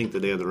 I think the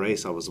day of the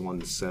race, I was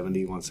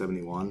 170,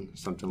 171,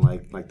 something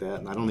like that.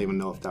 And I don't even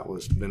know if that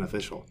was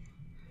beneficial.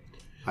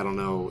 I don't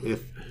know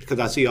because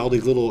I see all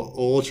these little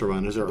ultra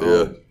runners are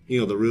all,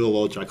 the real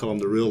ultra. I call them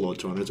the real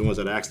ultra runners, the ones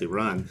that actually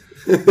run.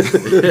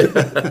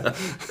 The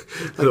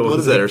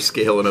ones that are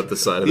scaling up the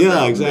side of the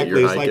mountain. Yeah,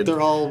 exactly. It's like they're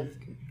all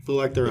feel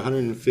like they're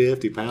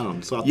 150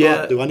 pounds. So I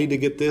thought, do I need to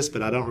get this?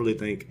 But I don't really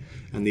think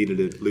I needed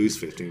to lose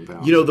 15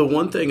 pounds. The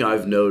one thing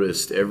I've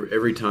noticed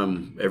every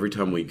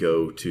time we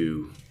go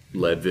to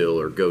Leadville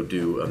or go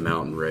do a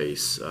mountain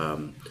race,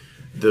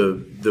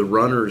 the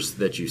runners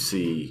that you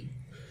see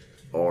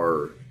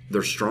are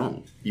they're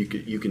strong.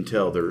 You can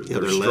tell they're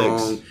their strong.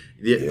 legs.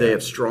 They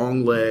have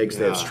strong legs.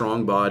 They have Yeah.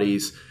 strong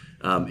bodies.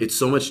 It's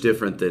so much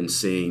different than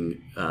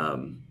seeing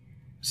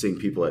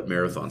people at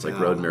marathons, like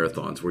road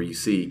marathons, where you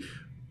see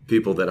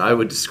people that I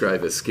would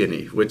describe as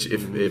skinny. Which,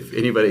 if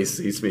anybody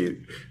sees me,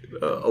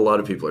 a lot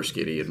of people are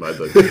skinny in my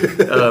book.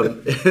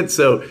 And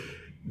so,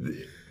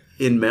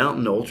 in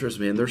mountain ultras,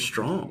 man, they're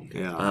strong.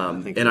 Yeah,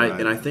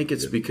 I think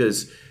it's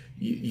because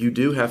you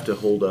do have to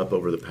hold up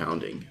over the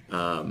pounding.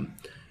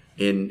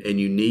 And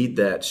you need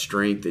that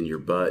strength in your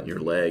butt and your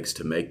legs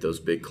to make those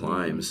big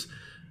climbs.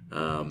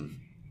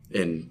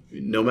 And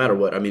no matter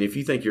what, I mean, if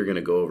you think you're going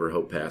to go over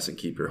Hope Pass and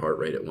keep your heart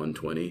rate at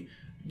 120,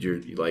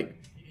 you're like,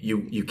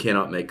 you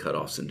cannot make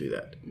cutoffs and do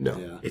that. No.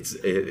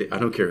 Yeah. I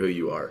don't care who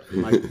you are.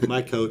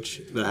 My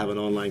coach, I have an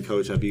online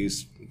coach I've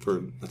used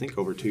for, I think,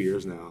 over 2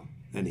 years now.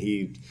 And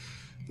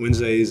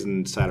Wednesdays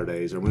and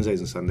Saturdays, or Wednesdays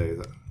and Sundays,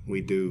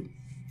 we do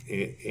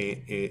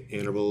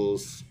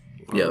intervals,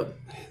 Yeah.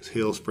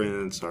 hill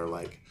sprints, or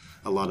like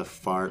a lot of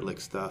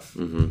fartlek stuff.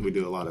 We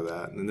do a lot of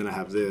that. And then I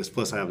have this,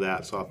 plus I have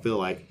that. So I feel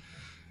like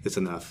it's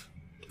enough.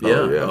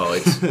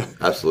 It's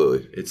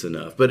Absolutely. it's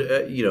enough. But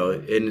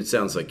and it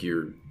sounds like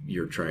your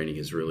training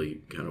is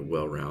really kind of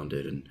well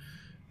rounded, and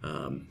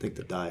I think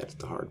the diet's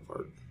the hard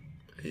part.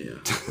 yeah.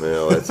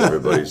 Well, that's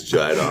everybody's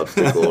giant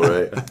obstacle,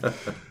 right?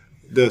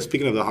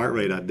 Speaking of the heart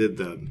rate, I did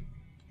the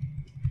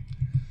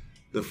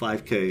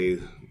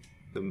 5K.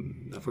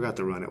 I forgot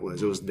the run it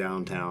was. It was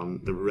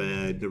downtown, the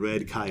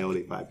Red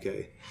Coyote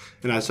 5K.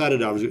 And I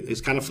decided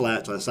it's kind of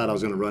flat, so I decided I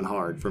was going to run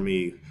hard for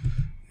me.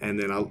 And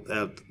then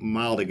a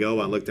mile to go,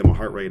 I looked at my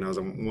heart rate, and I was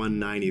on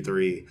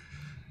 193.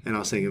 And I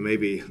was thinking,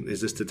 maybe,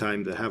 is this the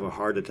time to have a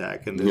heart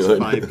attack in this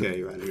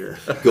 5K right here?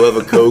 Go have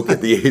a Coke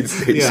at the aid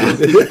station.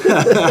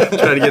 Yeah.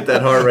 Trying to get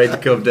that heart rate to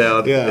come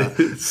down. Yeah.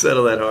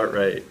 Settle that heart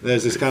rate.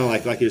 It's just kind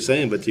of like you're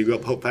saying, but you go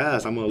up Hope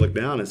Pass, I'm going to look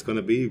down, it's going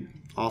to be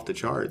off the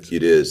charts.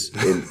 It is.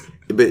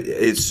 But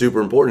it's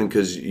super important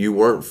because you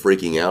weren't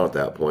freaking out at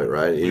that point,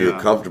 right? And you're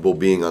comfortable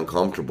being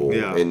uncomfortable.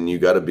 Yeah. And you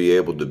got to be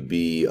able to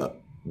be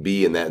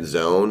in that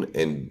zone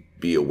and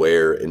be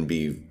aware and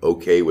be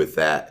okay with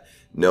that,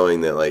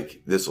 knowing that,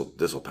 like, this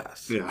will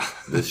pass. Yeah.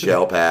 This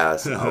shall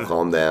pass. I'll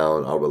calm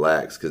down. I'll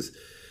relax. Because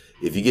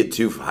if you get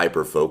too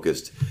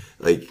hyper-focused,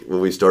 like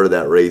when we started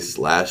that race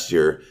last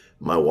year,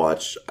 my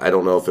watch, I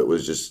don't know if it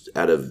was just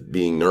out of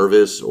being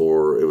nervous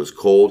or it was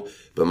cold,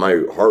 but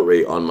my heart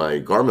rate on my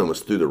Garmin was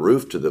through the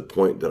roof to the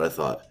point that I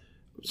thought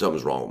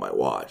something's wrong with my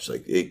watch.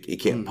 Like, it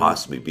can't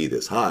possibly be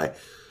this high.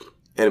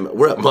 And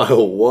we're at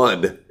mile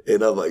 1,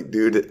 and I'm like,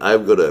 dude,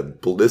 I'm going to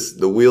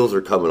the wheels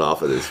are coming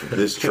off of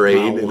this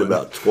train in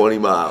about 20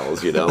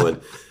 miles,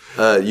 And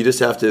you just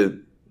have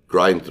to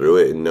grind through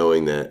it and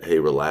knowing that, hey,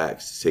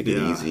 relax, take it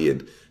easy.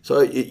 And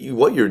so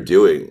what you're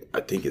doing, I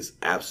think, is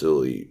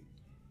absolutely,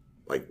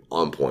 like,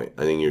 on point.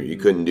 I think you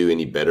couldn't do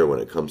any better when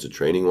it comes to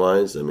training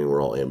wise. I mean,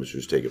 we're all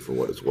amateurs, take it for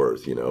what it's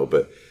worth,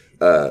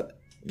 But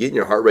getting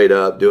your heart rate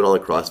up, doing all the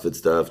CrossFit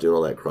stuff, doing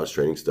all that cross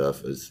training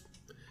stuff is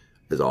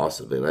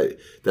awesome. And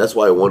that's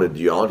why I wanted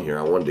you on here.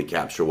 I wanted to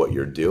capture what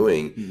you're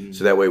doing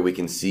so that way we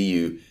can see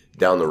you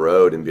down the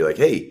road and be like,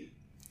 hey,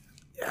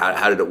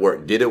 how did it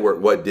work? Did it work?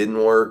 What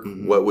didn't work?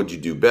 What would you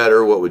do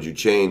better? What would you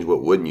change?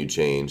 What wouldn't you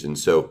change? And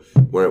so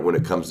when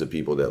it comes to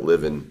people that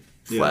live in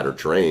flatter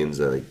terrains,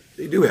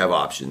 they do have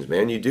options,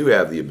 man. You do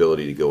have the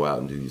ability to go out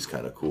and do these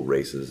kind of cool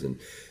races and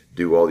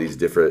do all these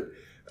different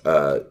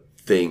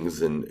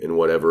things and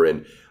whatever.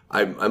 And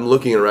I'm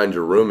looking around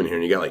your room in here,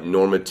 and you got like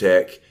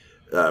Normatec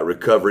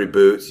recovery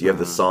boots. You have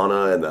the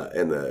sauna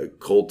and the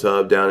cold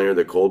tub down here,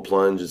 the cold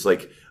plunge. It's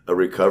like a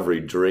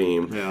recovery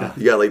dream. Yeah.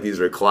 You got like these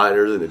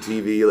recliners and a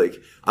TV.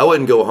 Like, I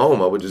wouldn't go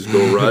home. I would just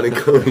go run and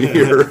come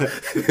here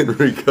and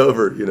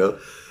recover,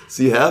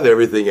 So you have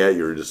everything at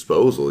your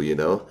disposal,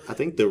 I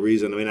think the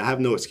reason, I have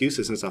no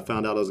excuses since I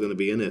found out I was going to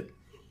be in it,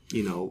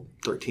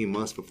 13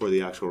 months before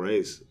the actual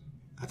race.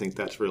 I think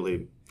that's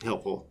really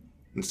helpful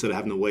instead of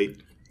having to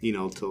wait,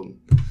 till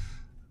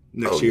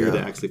next year to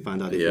actually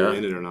find out if you're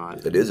in it or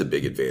not. It is a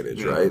big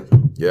advantage, right?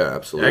 Yeah,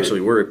 absolutely.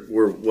 Actually,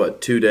 we're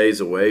what, 2 days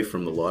away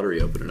from the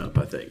lottery opening up,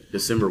 I think.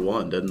 December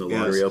 1, doesn't the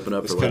lottery open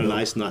up? It's kind of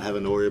nice not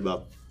having to worry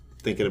about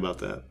thinking about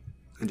that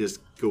and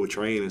just go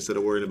train instead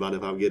of worrying about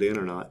if I'll get in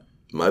or not.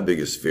 My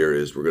biggest fear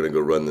is we're going to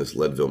go run this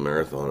Leadville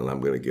Marathon and I'm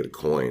going to get a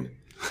coin.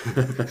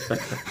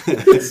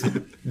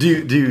 Do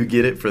you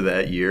get it for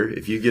that year?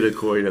 If you get a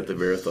coin at the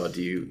marathon,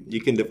 do you?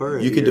 You can defer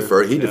it. You can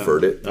defer. He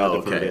deferred it. Oh,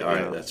 okay. All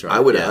right, that's right.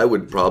 I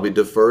would probably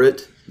defer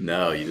it.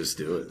 No, you just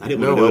do it. I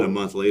didn't want to do it a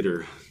month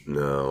later.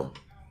 No.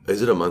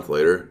 Is it a month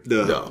later?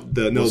 The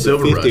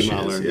Silver 50 Rush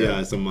miler. is, Yeah,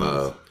 it's a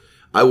month.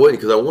 I wouldn't,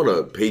 because I want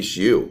to pace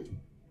you.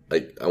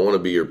 Like, I want to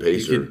be your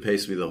pacer. You could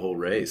pace me the whole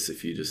race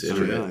if you just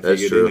enter it.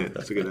 That's true.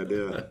 That's a good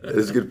idea.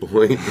 That's a good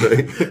point,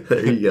 right?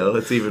 There you go.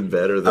 It's even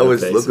better than I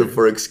was a pacer. looking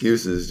for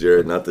excuses,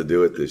 Jared, not to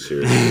do it this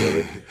year.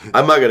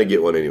 I'm not going to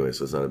get one anyway,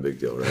 so it's not a big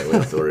deal, right? We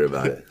don't have to worry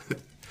about it.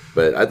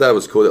 But I thought it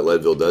was cool that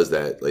Leadville does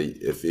that. Like,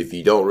 if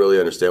you don't really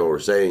understand what we're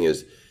saying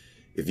is,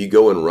 if you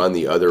go and run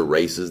the other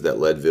races that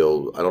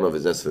Leadville, I don't know if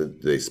it's necessarily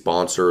they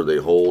sponsor or they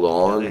hold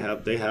on. Yeah,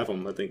 they have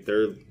them. I think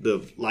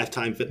the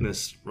Lifetime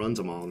Fitness runs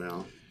them all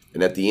now.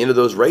 And at the end of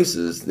those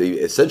races, they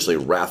essentially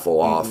raffle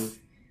off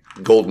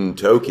golden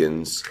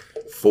tokens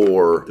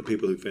for the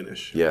people who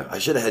finish. Yeah, I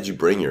should have had you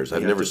bring yours.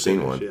 I've never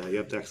seen one. Yeah, you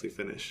have to actually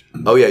finish.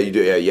 Oh yeah, you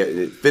do.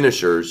 Yeah.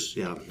 Finishers.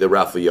 Yeah. They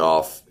raffle you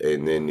off,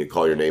 and then you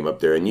call your name up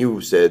there. And you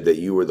said that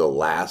you were the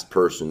last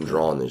person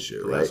drawn this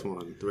year, right?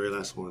 The very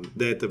last one.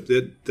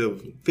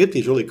 The 50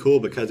 is really cool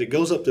because it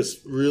goes up this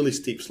really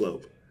steep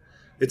slope.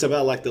 It's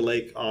about like the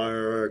Lake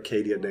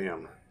Arcadia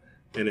Dam,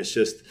 and it's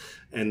just,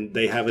 and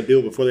they have a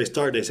deal before they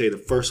start. They say the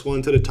first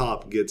one to the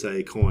top gets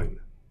a coin,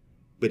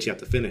 but you have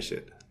to finish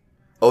it.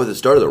 Oh, at the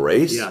start of the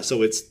race? Yeah,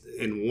 so it's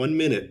in 1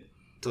 minute.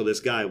 So this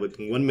guy with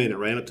 1 minute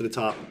ran up to the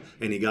top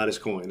and he got his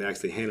coin. They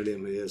actually handed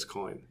him his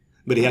coin,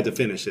 but he had to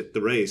finish it,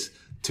 the race,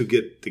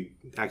 to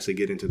actually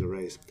get into the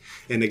race.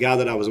 And the guy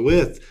that I was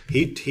with,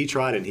 he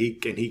tried it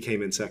and he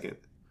came in second.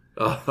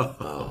 Oh.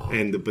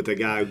 But the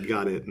guy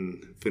got it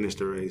and finished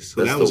the race.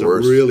 So That's that was the a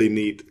worst. really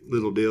neat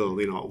little deal.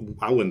 You know,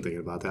 I wasn't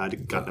thinking about that. I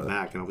got in the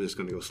back and I was just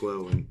going to go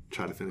slow and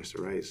try to finish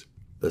the race.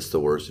 That's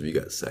the worst if you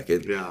got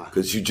second. Yeah.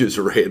 Because you just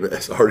ran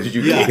as hard as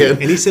you Yeah, can.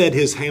 and he said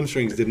his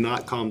hamstrings did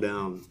not calm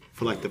down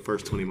for like the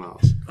first 20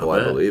 miles. Oh,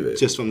 I believe it.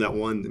 Just from that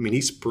one. I mean, he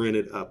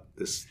sprinted up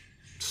this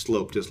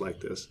slope just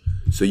like this.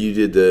 So you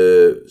did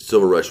the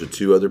Silver Rush with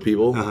 2 other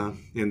people?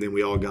 And then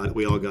we all got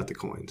the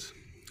coins.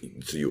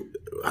 So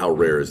how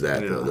rare is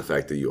that, though, Yeah. the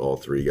fact that you all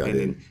 3 got And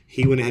in? then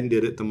he went ahead and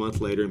did it the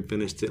month later and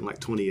finished it in like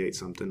 28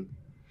 something.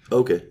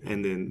 Okay.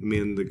 And then me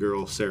and the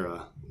girl,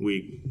 Sarah,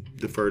 we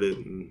deferred it,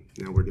 and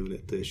now we're doing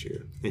it this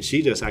year. And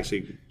she just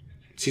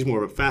she's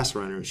more of a fast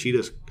runner. She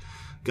just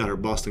got her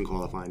Boston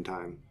qualifying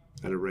time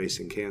at a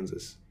race in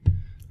Kansas.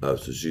 Oh,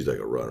 so she's like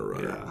a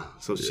runner. Yeah.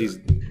 So she's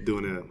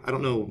doing I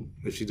don't know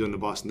if she's doing the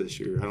Boston this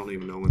year. I don't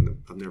even know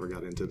I've never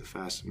got into the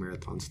fast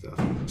marathon stuff.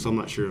 So I'm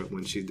not sure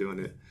when she's doing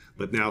it.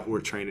 But now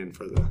we're training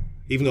for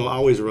even though I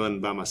always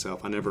run by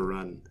myself, I never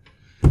run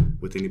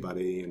with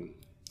anybody, and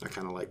I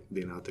kind of like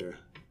being out there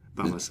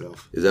by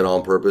myself. Is that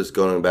on purpose?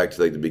 Going back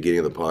to like the beginning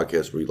of the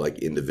podcast, where you like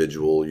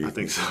individual? I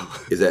think so.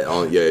 Is that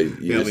on?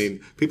 Yeah. I mean,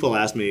 people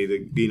ask me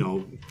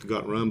to go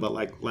out and run, but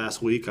like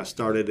last week I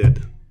started at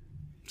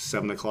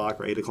 7 o'clock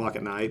or 8 o'clock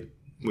at night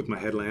with my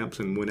headlamps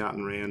and went out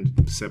and ran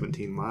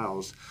 17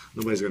 miles.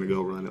 Nobody's going to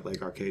go run at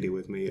Lake Arcadia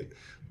with me,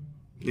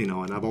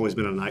 and I've always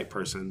been a night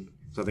person,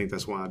 so I think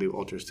that's why I do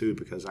ultras too,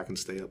 because I can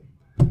stay up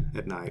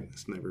at night.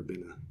 It's never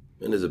been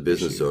And as a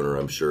business owner,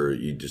 I'm sure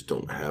you just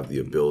don't have the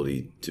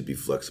ability to be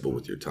flexible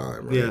with your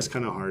time, right? Yeah, it's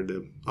kind of hard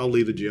I'll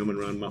leave the gym and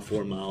run my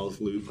 4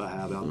 miles loop I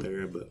have out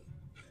there, but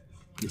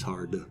it's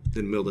hard in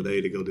the middle of the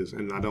day to go do this.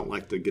 And I don't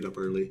like to get up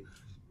early.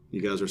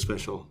 You guys are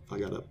special. I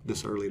got up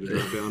this early to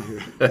drive down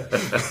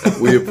here.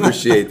 We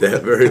appreciate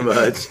that very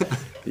much.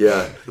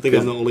 Yeah. I think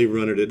I'm the only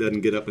runner that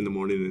doesn't get up in the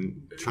morning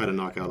and try to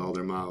knock out all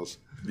their miles.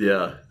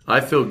 Yeah,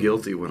 I feel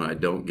guilty when I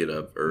don't get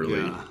up early.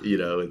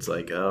 Yeah. It's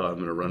like, oh, I'm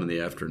going to run in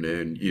the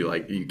afternoon.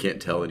 You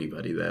can't tell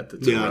anybody that's a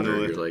Yeah, I runner.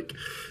 know it. You're like,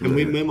 And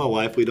me and my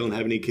wife, we don't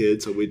have any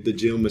kids, so the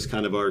gym is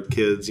kind of our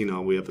kids.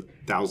 We have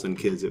 1,000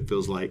 kids, it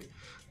feels like,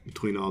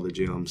 between all the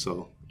gyms.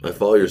 So I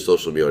follow your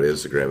social media on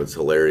Instagram. It's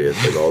hilarious.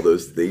 Like all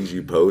those things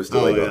you post,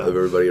 of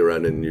everybody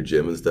around in your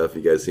gym and stuff.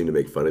 You guys seem to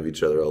make fun of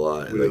each other a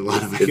lot. we do a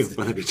lot of making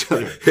fun of each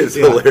other. It's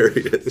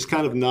hilarious. It's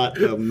kind of not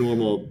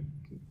normal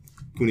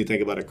when you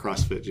think about a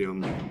CrossFit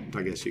gym,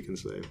 I guess you can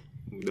say.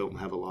 We don't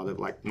have a lot of,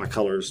 like, my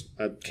colors.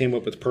 I came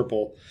up with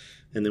purple,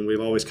 and then we've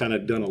always kind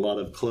of done a lot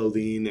of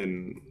clothing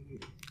and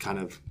kind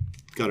of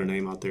got our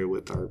name out there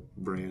with our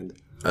brand.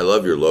 I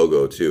love your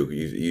logo too.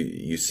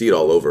 You see it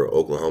all over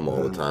Oklahoma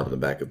all the time in the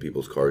back of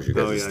people's cars. You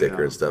guys'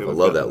 sticker and stuff. Yeah, I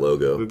love that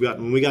logo.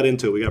 When we got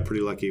into it, we got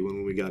pretty lucky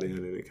when we got in,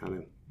 and it kind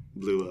of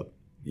blew up.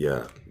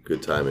 Yeah,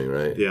 good timing,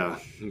 right? Yeah,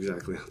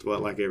 exactly. Well,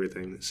 like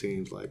everything, it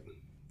seems like.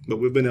 But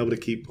we've been able to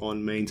keep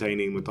on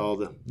maintaining with all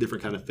the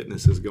different kind of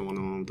fitnesses going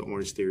on, the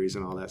Orange Theories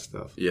and all that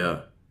stuff.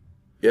 yeah.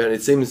 Yeah, and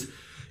it seems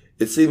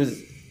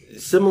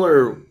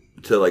similar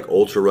to like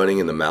ultra running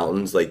in the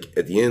mountains. Like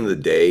at the end of the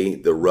day,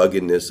 the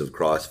ruggedness of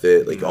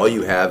CrossFit, like all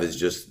you have is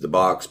just the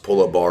box,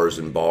 pull-up bars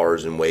and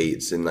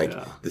weights, and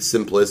like the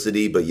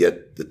simplicity, but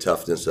yet the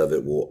toughness of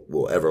it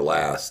will ever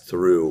last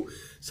through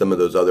some of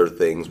those other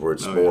things where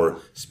it's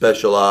more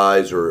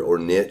specialized or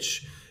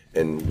niche.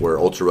 And where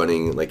ultra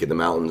running, like in the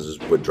mountains, is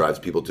what drives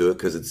people to it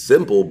because it's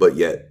simple, but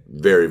yet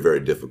very,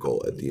 very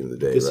difficult at the end of the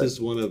day. This is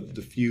one of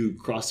the few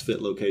CrossFit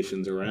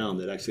locations around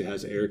that actually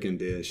has air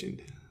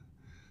conditioning.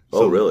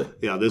 Oh, really?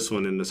 Yeah, this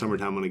one in the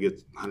summertime when it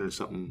gets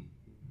 100-something,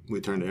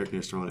 we turn the air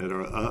conditioner on. At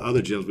our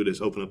other gyms, we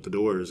just open up the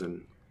doors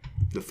and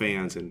the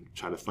fans and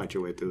try to fight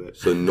your way through it.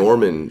 So the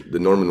Norman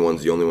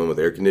one's the only one with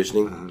air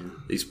conditioning?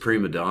 These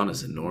prima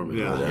donnas in Norman.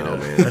 Yeah. Oh,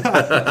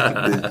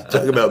 man.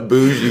 Talk about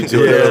bougie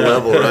to another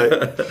level,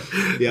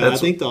 right? Yeah, I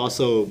think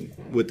also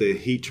with the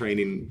heat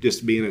training,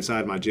 just being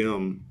inside my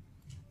gym,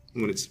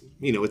 when it's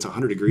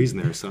 100 degrees in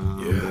there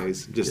some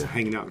days, just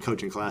hanging out and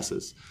coaching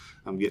classes,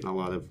 I'm getting a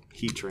lot of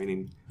heat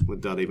training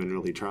without even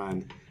really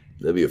trying.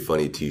 That'd be a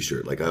funny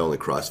T-shirt. Like, I only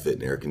CrossFit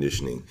and air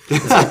conditioning.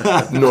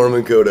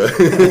 Norman Coda.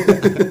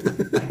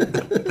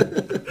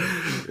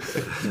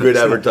 Great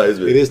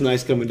advertisement. It is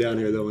nice coming down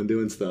here though and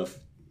doing stuff.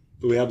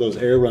 We have those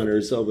air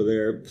runners over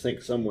there, I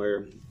think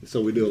somewhere.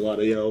 So we do a lot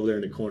of over there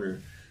in the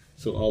corner.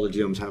 So all the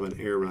gyms have an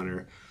air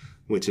runner,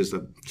 which is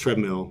a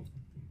treadmill.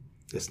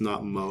 It's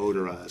not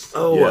motorized.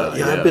 Oh,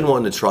 yeah. I've been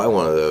wanting to try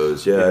one of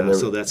those. Yeah.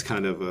 So that's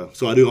kind of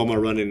so I do all my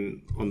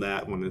running on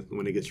that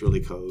when it gets really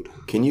cold.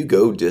 Can you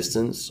go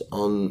distance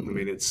on? I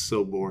mean, it's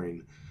so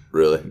boring.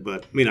 Really?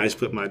 But I mean, I just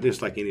put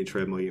just like any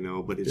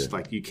treadmill, but it's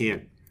like you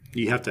can't.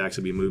 You have to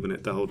actually be moving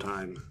it the whole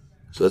time.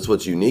 So that's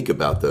what's unique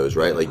about those,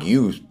 right? Like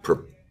you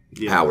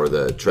power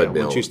the treadmill.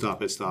 Yeah, once you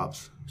stop, it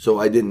stops. So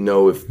I didn't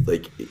know if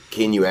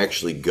can you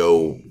actually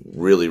go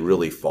really,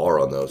 really far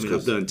on those? I mean,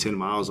 I've done 10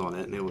 miles on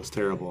it, and it was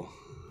terrible.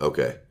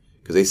 Okay,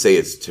 because they say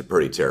it's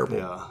pretty terrible.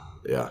 Yeah.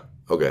 Yeah.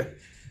 Okay.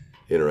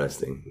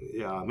 Interesting.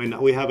 Yeah. I mean,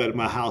 we have at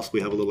my house,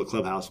 we have a little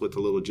clubhouse with a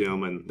little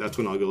gym, and that's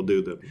when I'll go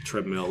do the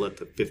treadmill at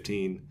the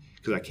 15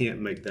 because I can't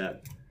make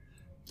that.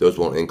 Those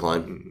won't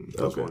incline?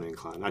 Those won't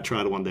incline. I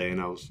tried it one day, and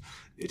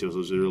it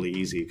was really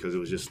easy because it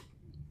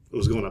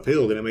was going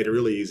uphill, then it made it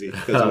really easy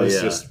because it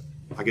was just.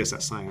 I guess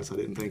that's science I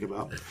didn't think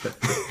about.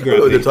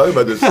 Oh, they're talking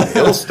about this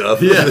hill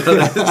stuff. Yeah,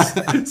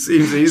 it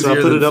seems easier so I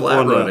put than it up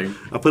flat running.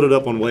 I put it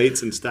up on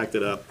weights and stacked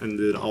it up and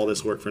did all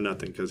this work for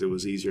nothing because it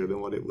was easier than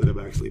what it would have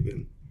actually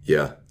been.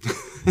 Yeah.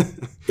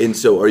 And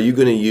so are you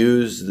going to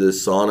use the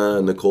sauna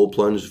and the cold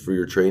plunge for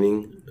your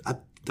training? I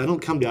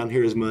don't come down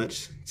here as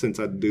much since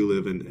I do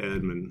live in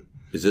Edmond.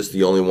 Is this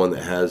the only one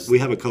that has? We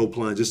have a cold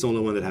plunge. It's the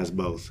only one that has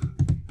both.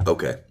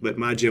 Okay. But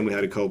my gym, we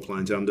had a cold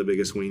plunge. I'm the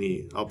biggest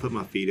weenie. I'll put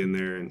my feet in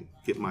there and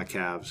get my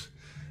calves,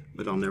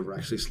 but I'll never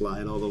actually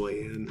slide all the way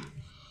in.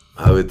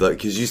 I would like,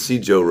 because you see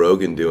Joe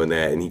Rogan doing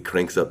that, and he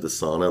cranks up the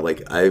sauna.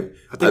 Like I think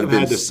if I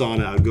had the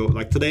sauna, I'd go.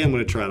 Like today, I'm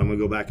going to try it. I'm going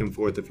to go back and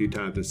forth a few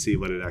times and see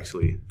what it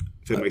actually,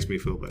 if it makes me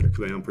feel better,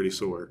 because I am pretty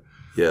sore.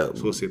 Yeah.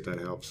 So we'll see if that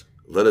helps.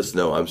 Let us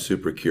know. I'm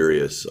super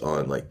curious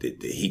on like the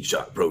heat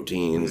shock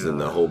proteins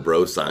and the whole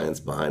bro science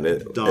behind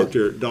it.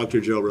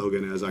 Dr. Joe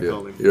Rogan, as I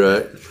call him. You're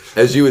right.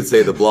 As you would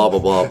say, the blah blah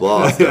blah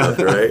blah stuff,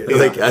 right? Yeah.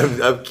 Like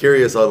I'm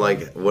curious on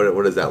like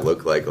what does that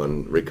look like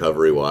on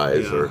recovery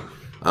wise, or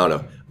I don't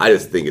know. I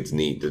just think it's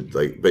neat to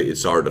but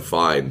it's hard to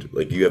find.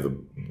 Like you have a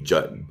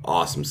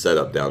awesome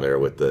setup down there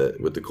with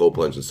the cold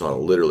plunge and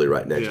sauna literally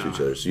right next to each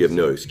other, so you have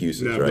no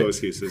excuses, right? No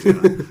excuses,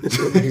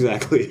 yeah.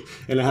 Exactly.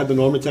 And I have the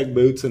Normatec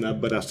boots,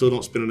 but I still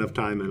don't spend enough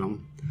time in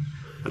them.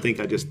 I think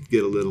I just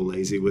get a little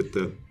lazy with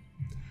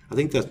I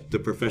think that the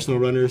professional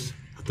runners,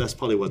 that's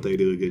probably what they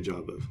do a good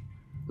job of.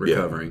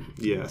 Recovering.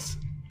 Yes.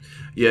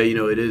 Yeah,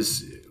 it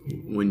is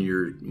when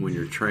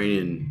you're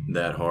training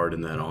that hard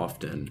and that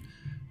often,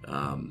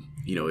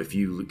 if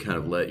you kind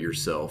of let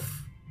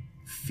yourself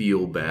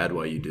feel bad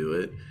while you do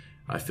it,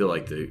 I feel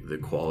like the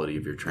quality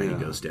of your training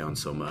goes down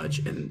so much,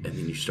 and then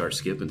you start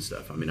skipping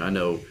stuff. I mean, I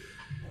know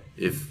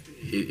if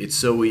it's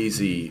so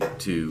easy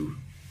to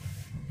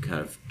kind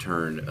of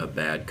turn a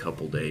bad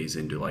couple days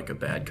into like a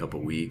bad couple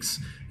weeks,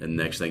 and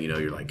next thing you know,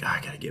 you're like,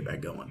 I gotta get back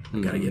going. I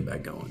gotta get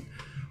back going.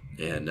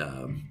 And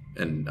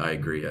I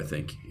agree. I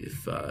think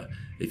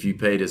if you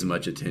paid as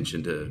much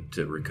attention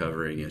to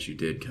recovering as you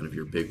did kind of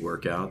your big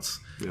workouts,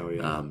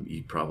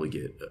 you'd probably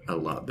get a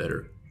lot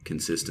better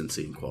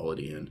consistency and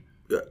quality in.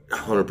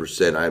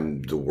 100%.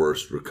 I'm the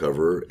worst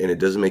recoverer, and it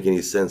doesn't make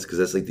any sense because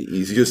that's like the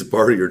easiest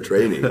part of your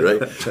training,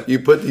 right? You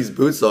put these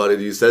boots on and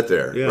you sit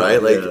there,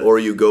 right? Or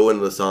you go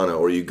into the sauna,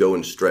 or you go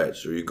and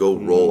stretch, or you go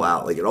roll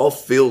out. Like it all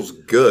feels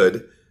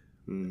good.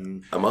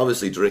 I'm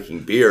obviously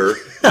drinking beer.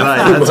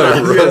 Right, that's what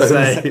I was going to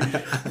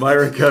say. My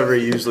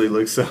recovery usually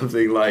looks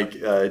something like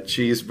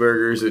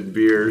cheeseburgers and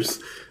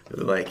beers.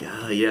 Like,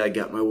 I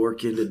got my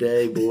work in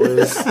today,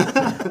 boys.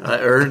 I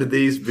earned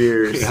these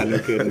beers. Yeah, no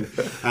kidding.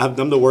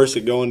 I'm the worst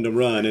at going to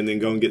run and then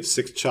go and get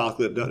 6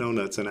 chocolate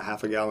donuts and a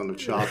half a gallon of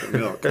chocolate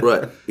milk.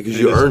 Right, because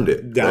you earned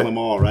it. Down them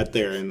all right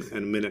there in a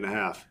minute and a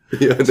half.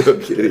 Yeah, no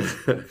kidding.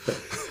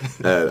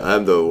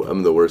 I'm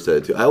the worst at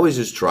it too. I always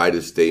just try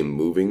to stay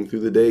moving through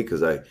the day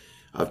because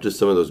after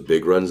some of those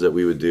big runs that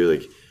we would do,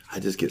 like I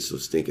just get so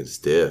stinking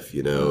stiff,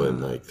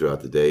 and like throughout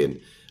the day. And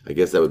I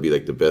guess that would be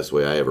like the best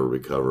way I ever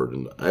recovered.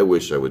 And I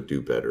wish I would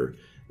do better.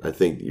 I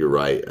think you're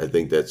right. I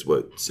think that's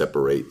what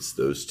separates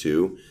those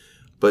two.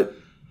 But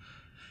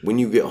when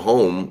you get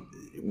home,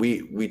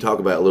 we talk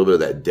about a little bit of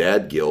that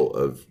dad guilt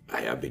of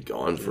I've been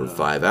gone for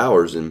 5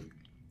 hours, and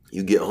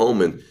you get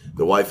home and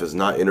the wife is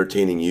not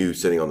entertaining you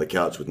sitting on the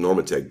couch with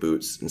Normatec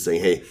boots and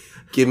saying, hey,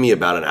 give me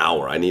about an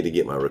hour. I need to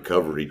get my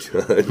recovery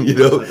done. I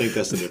think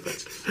that's the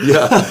difference.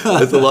 Yeah,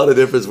 that's a lot of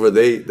difference where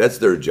that's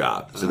their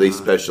job. So they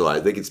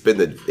specialize. They can spend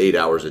the 8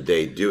 hours a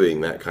day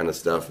doing that kind of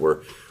stuff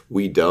where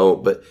we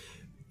don't. But,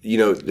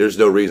 there's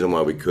no reason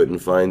why we couldn't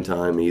find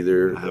time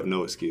either. I have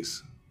no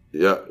excuse.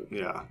 Yeah.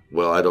 Yeah.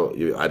 Well, I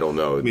don't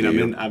know. I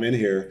mean, I'm in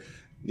here.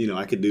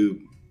 I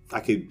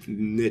could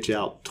niche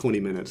out 20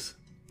 minutes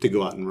to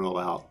go out and roll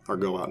out or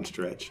go out and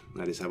stretch.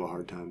 I just have a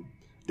hard time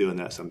doing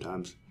that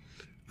sometimes.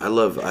 I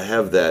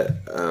have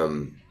that,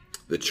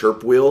 the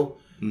chirp wheel.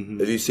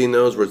 Have you seen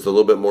those where it's a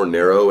little bit more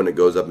narrow and it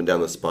goes up and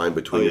down the spine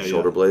between your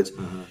shoulder blades?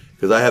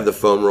 Because I have the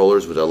foam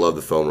rollers, which I love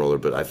the foam roller,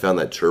 but I found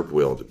that chirp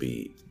wheel to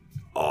be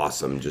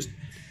awesome. Just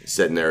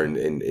sitting there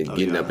and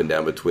getting up and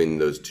down between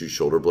those two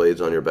shoulder blades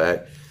on your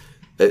back.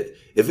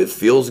 If it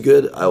feels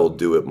good, I will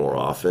do it more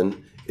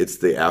often. It's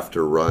the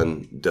after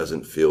run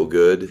doesn't feel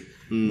good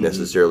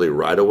necessarily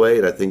right away,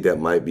 and I think that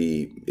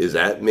is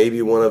that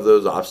maybe one of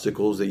those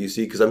obstacles that you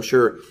see? Because I'm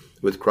sure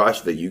with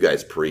CrossFit you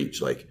guys preach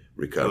like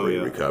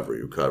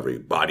recovery,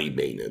 body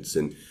maintenance,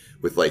 and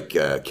with like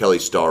Kelly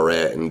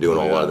Starrett and doing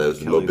a lot of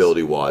those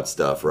mobility WOD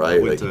stuff, right?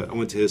 I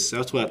went to his.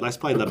 That's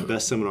probably the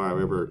best seminar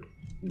I've ever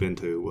been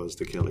to was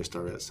the Kelly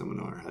Starrett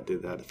seminar. I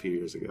did that a few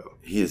years ago.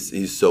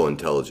 He's so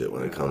intelligent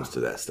when it comes to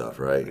that stuff,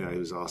 right? Yeah, he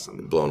was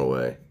awesome. Blown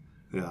away.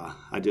 Yeah,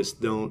 I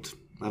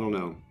don't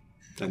know.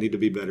 I need to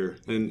be better.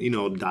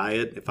 And,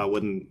 diet, if I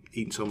wasn't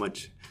eating so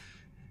much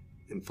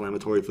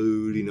inflammatory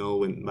food,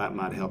 and that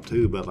might help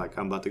too. But,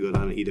 I'm about to go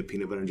down and eat a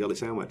peanut butter and jelly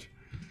sandwich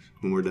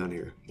when we're done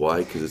here.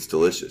 Why? Because it's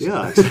delicious.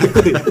 Yeah,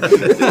 exactly.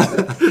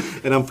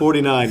 And I'm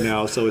 49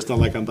 now, so it's not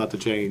like I'm about to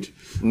change.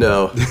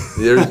 No,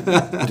 there's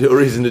no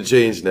reason to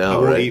change now, I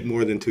won't right? eat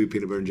more than 2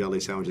 peanut butter and jelly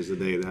sandwiches a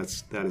day.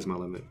 That is my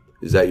limit.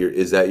 Is that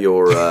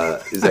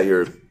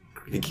your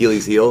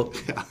Achilles heel?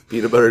 Yeah.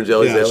 Peanut butter and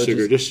jelly sandwiches?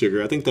 Sugar, just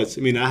sugar. I think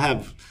I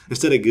have,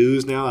 instead of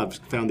goos now, I've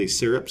found these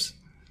syrups.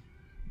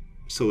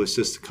 So it's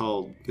just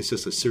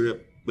a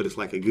syrup, but it's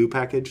like a goo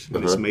package,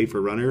 but it's made for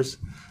runners.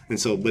 And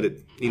so, but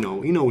it,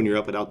 when you're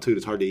up at altitude,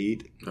 it's hard to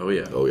eat. Oh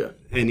yeah.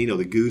 And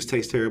the goos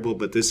taste terrible,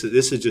 but this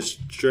is just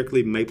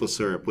strictly maple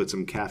syrup with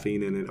some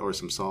caffeine in it or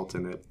some salt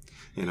in it.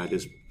 And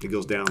it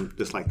goes down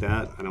just like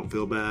that. I don't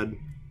feel bad.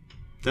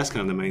 That's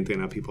kind of the main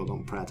thing that people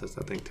don't practice,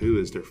 I think, too,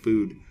 is their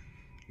food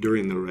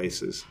during the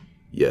races.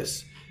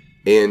 Yes.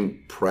 And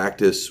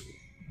practice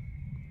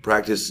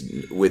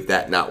with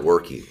that not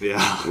working.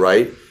 Yeah.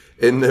 Right?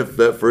 And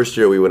that first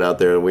year we went out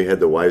there and we had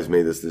the wives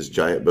made this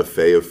giant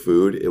buffet of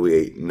food and we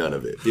ate none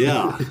of it.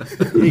 Yeah.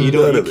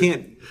 You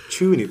can't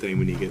chew anything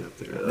when you get up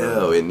there.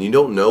 No, and you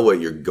don't know what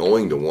you're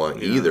going to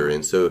want either.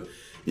 And so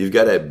you've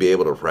got to be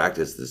able to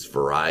practice this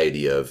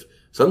variety of,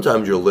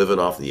 sometimes you're living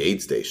off the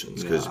aid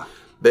stations. Because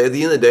at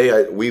the end of the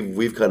day,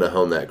 we've kind of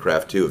honed that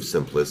craft too of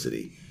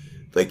simplicity.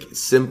 Like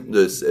as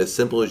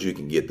simple as you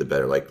can get, the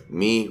better. Like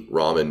me,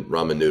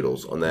 ramen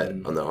noodles on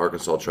the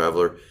Arkansas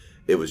Traveler.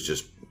 It was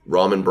just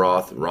ramen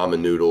broth, ramen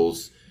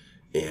noodles,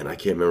 and I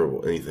can't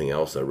remember anything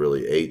else I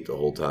really ate the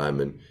whole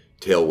time. And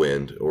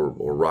Tailwind or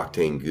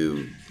Roctane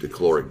Goo, the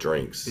caloric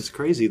drinks. It's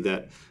crazy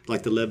that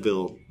like the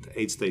Leadville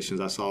aid stations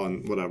I saw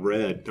and what I've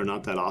read, they're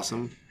not that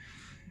awesome.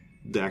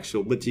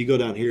 But you go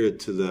down here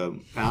to the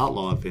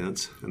Outlaw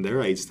events and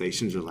their aid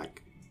stations are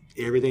like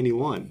everything you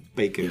want.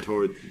 Bacon,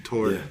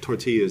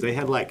 tortillas. They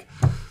had like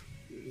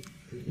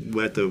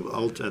at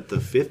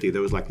the 50,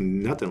 there was like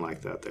nothing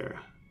like that there.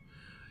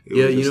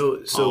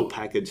 All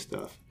packaged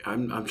stuff.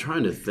 I'm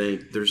trying to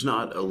think. There's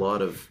not a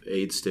lot of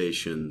aid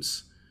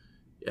stations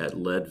at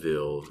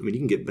Leadville. I mean, you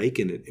can get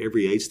bacon at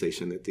every aid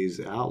station at these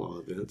Outlaw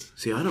events.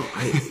 See, I don't.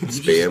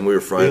 Spam. We were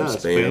frying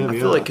spam. I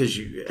feel like because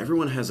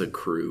everyone has a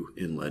crew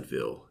in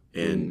Leadville,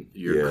 and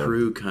your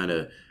crew kind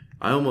of.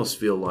 I almost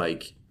feel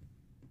like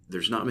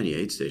there's not many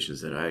aid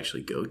stations that I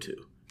actually go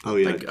to. Oh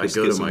yeah, I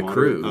go to my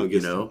crew,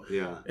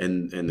 yeah,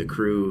 and the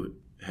crew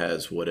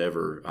has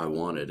whatever I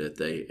wanted at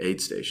the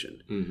aid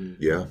station. Mm-hmm.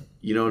 Yeah,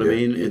 you know what I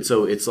mean. And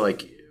so it's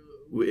like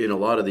in a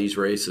lot of these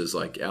races,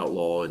 like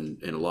Outlaw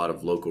and a lot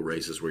of local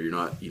races where you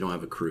don't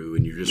have a crew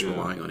and you're just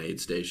relying on aid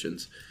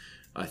stations.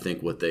 I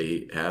think what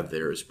they have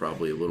there is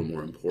probably a little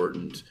more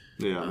important.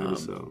 Yeah, maybe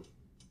so.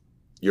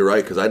 You're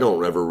right, because I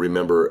don't ever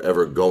remember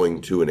ever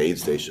going to an aid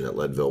station at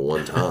Leadville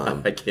one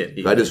time. I can't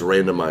either. I just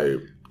ran to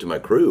my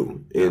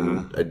crew,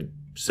 and I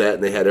sat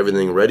and they had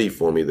everything ready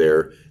for me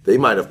there. They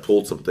might have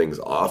pulled some things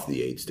off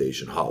the aid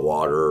station, hot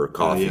water or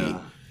coffee.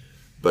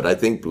 But I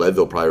think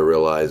Leadville probably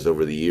realized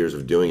over the years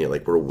of doing it,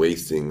 like we're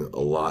wasting a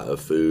lot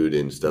of food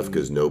and stuff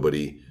because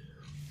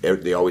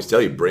they always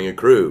tell you, bring a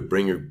crew,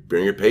 bring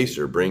your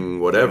pacer, bring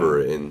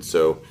whatever. And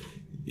so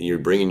you're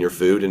bringing your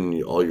food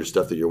and all your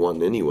stuff that you're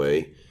wanting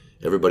anyway.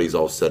 Everybody's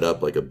all set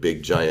up like a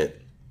big giant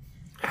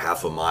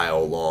half a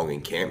mile long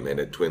encampment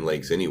at Twin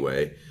Lakes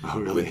anyway. Oh,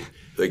 really?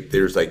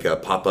 There's like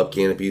pop-up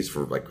canopies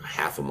for like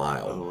half a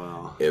mile. Oh,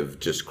 wow. Of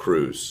just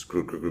crew.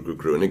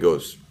 And it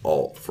goes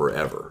all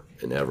forever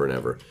and ever and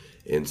ever.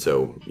 And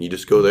so you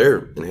just go there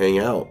and hang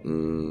out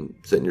and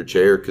sit in your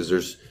chair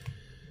because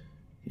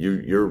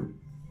you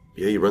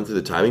run through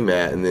the timing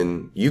mat and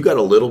then you got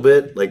a little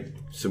bit, like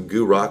some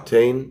Goo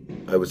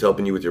Roctane. I was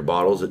helping you with your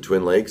bottles at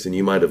Twin Lakes and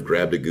you might have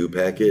grabbed a Goo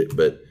packet,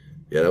 but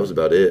yeah, that was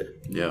about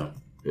it. Yeah.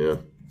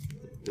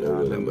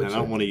 And I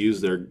don't want to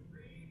use their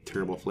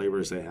terrible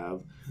flavors they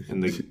have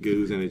and the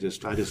goos, and I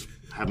just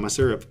have my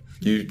syrup.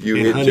 You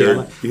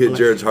hit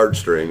Jared's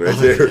heartstring right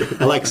there.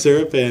 I like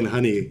syrup and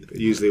honey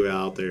usually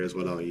out there is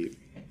what I'll eat.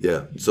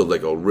 Yeah, so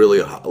like a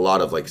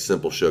lot of like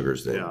simple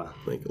sugars then. Yeah.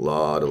 Like a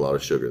lot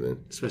of sugar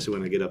then. Especially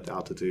when I get up to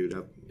altitude,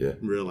 I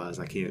realize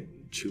I can't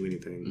chew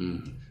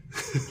anything.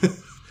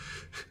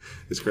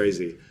 It's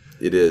crazy.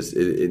 It is.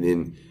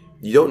 And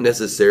you don't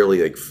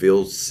necessarily like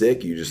feel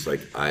sick. You just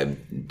like, I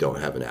don't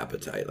have an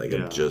appetite. Like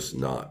I'm just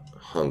not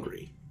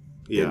hungry.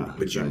 Yeah,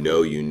 but you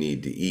know you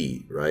need to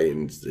eat, right?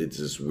 And it's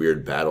this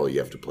weird battle you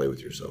have to play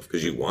with yourself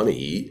because you want to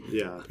eat.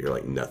 Yeah, but you're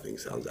like, nothing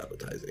sounds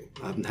appetizing.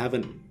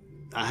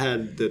 I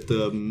had the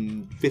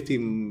 50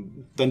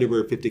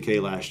 Thunderbird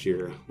 50K last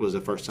year was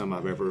the first time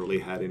I've ever really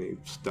had any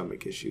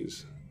stomach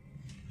issues.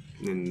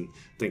 And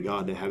thank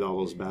God they had all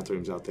those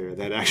bathrooms out there.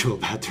 They had actual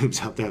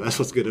bathrooms out there. That's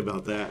what's good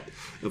about that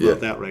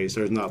race.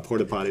 There's not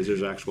porta potties.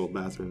 There's actual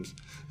bathrooms.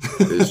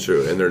 It is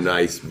true, and they're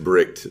nice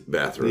bricked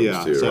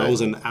bathrooms too. So right? I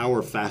was an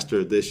hour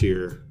faster this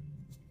year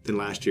than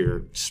last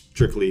year,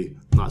 strictly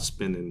not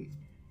spending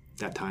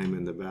that time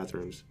in the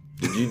bathrooms.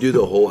 Did you do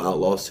the whole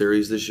Outlaw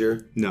series this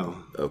year? No.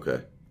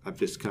 Okay. I've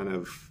just kind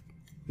of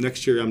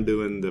next year I'm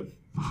doing the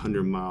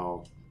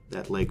 100-mile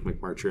at Lake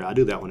McMurtry. I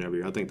do that one every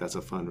year. I think that's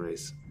a fun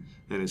race.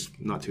 And it's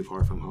not too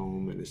far from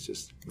home, and it's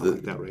just I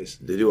like that race.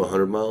 They do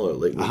 100-mile at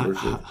Lake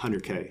McMurtry?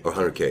 100K. Or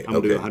 100K,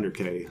 I'm doing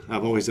 100K.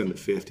 I've always done the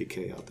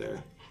 50K out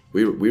there.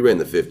 We ran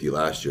the 50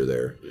 last year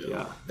there.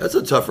 Yeah. That's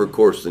a tougher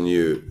course than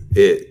you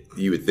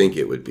would think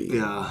it would be.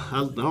 Yeah,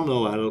 I don't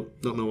know. I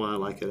don't know why I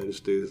like it. I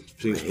just do.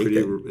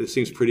 It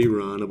seems pretty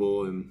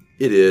runnable, and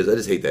it is. I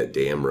just hate that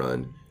dam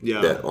run.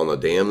 Yeah. That on the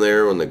dam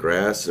there on the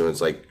grass, and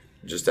it's like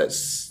just that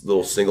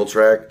little single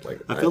track.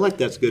 Like I feel like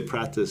that's good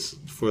practice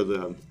for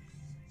the.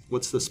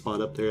 What's the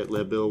spot up there at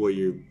Leadville where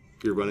you're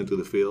running through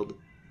the field?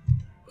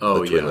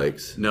 Oh, Twin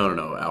Lakes. No,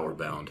 Outward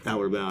Bound.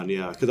 Outward Bound,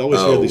 yeah. Because I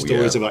always hear these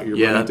stories about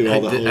you running through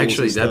all the holes.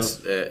 Actually, and that's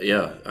stuff.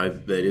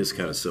 that is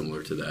kind of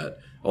similar to that.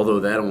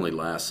 Although that only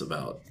lasts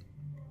about.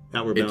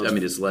 Outward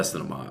Bound. It's less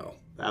than a mile.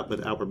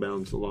 But Outward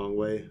Bound's a long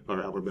way,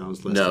 or Outward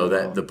Bound's less. No, than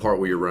a mile? the part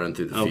where you're running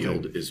through the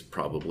field is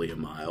probably a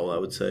mile. I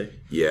would say.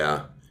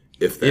 Yeah,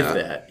 if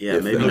that. Yeah,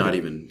 if maybe that. not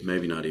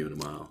even a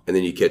mile. And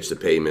then you catch the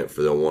pavement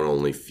for the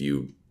only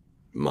few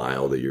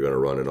mile that you're going to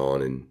run it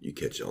on, and you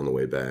catch it on the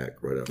way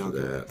back right after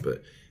that.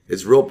 But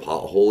it's real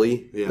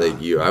potholy. Yeah. Like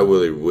I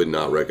really would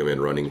not recommend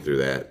running through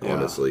that.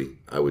 Honestly,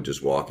 I would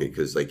just walk it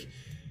because like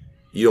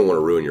you don't want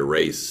to ruin your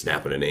race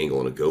snapping an angle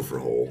in a gopher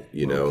hole.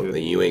 You know,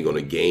 and you ain't going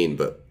to gain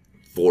but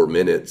 4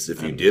 minutes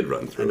if you did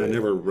run through it. And I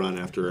never run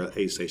after an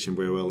aid station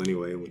very well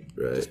anyway.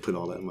 Right. Just put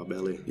all that in my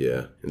belly. Yeah,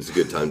 and it's a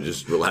good time to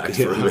just relax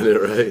for a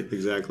minute, right?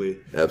 Exactly.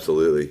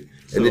 Absolutely.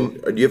 And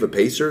then, do you have a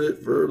pacer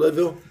for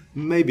Leadville?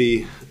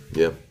 Maybe.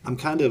 Yeah.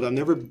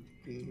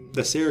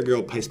 The Sarah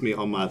girl paced me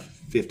on my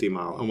 50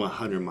 mile, on my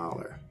 100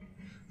 miler.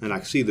 And I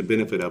see the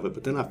benefit of it,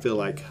 but then I feel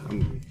like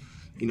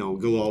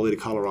go all the way to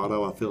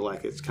Colorado, I feel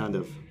like it's kind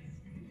of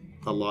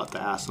a lot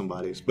to ask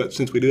somebody. But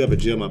since we do have a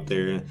gym up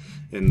there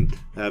and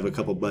I have a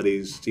couple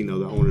buddies, the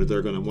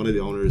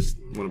owners,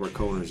 one of our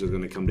co-owners is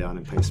going to come down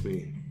and pace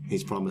me.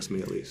 He's promised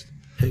me at least.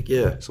 Heck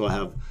yeah. So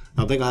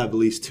I think I have at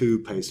least 2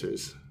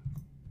 pacers.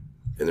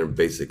 And they're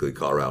basically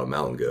Colorado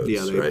mountain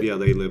goats, right? Yeah,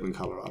 they live in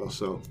Colorado,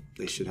 so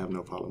they should have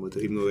no problem with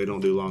it. Even though they don't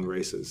do long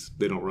races,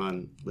 they don't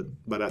run. But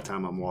by that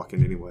time, I'm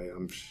walking anyway.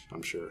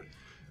 I'm sure.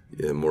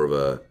 Yeah, more of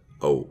a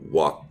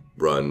walk,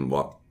 run,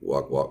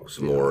 walk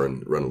some more,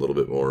 and run a little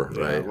bit more,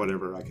 right?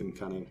 Whatever I can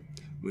kind of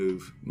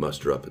move.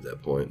 Muster up at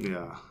that point.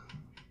 Yeah,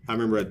 I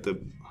remember at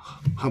the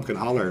Humpkin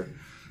Holler,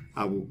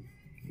 I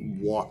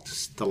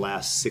walked the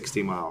last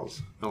 60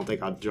 miles. I don't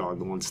think I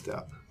jogged one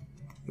step.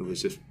 It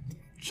was just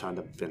trying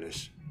to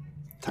finish.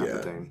 Type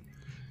of thing.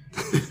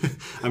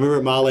 I remember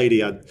at mile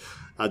 80, I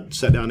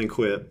sat down and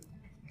quit,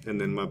 and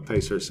then my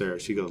pacer Sarah,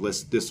 she goes,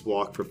 "Let's just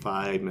walk for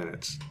 5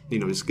 minutes.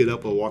 Just get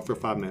up and walk for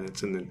 5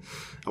 minutes." And then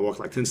I walked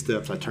like 10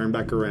 steps. I turned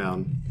back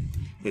around,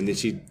 and then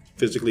she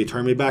physically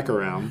turned me back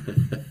around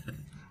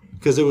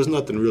because there was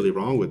nothing really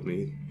wrong with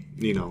me.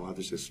 I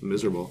was just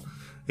miserable.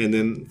 And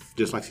then,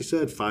 just like she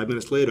said, 5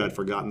 minutes later, I'd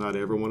forgotten I'd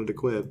ever wanted to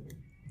quit,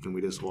 and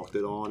we just walked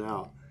it on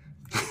out.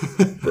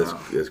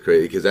 That's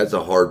crazy because that's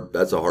a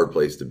hard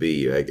place to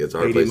be. Like it's a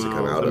hard place to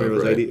come out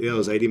of. Right? It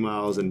was 80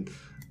 miles, and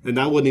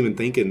I wasn't even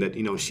thinking that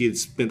she had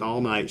spent all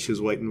night. She was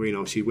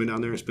waiting. She went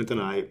down there and spent the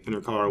night in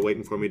her car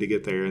waiting for me to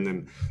get there, and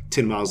then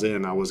 10 miles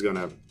in, I was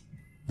gonna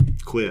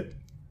quit.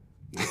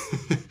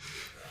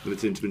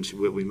 But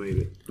we made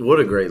it. What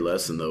a great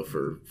lesson though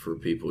for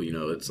people.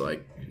 It's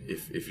like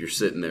if you're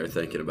sitting there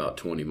thinking about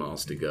 20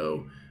 miles to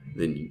go.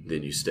 Then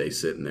you stay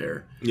sitting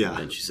there. Yeah.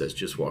 And she says,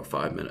 just walk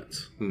 5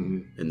 minutes.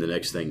 Mm-hmm. And the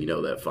next thing you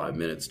know, that 5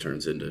 minutes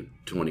turns into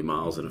 20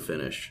 miles and a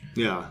finish.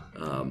 Yeah.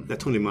 That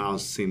 20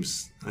 miles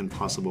seems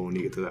impossible when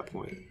you get to that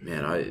point.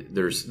 Man,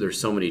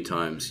 there's so many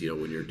times,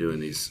 when you're doing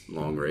these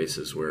long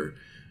races where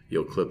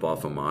you'll clip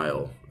off a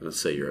mile. Let's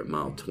say you're at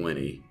mile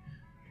 20.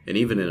 And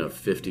even in a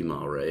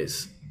 50-mile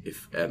race,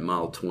 if at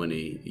mile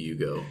 20 you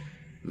go,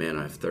 man,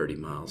 I have 30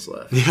 miles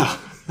left. Yeah.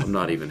 I'm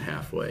not even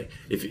halfway.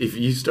 If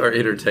you start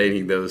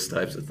entertaining those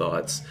types of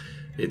thoughts,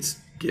 it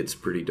gets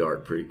pretty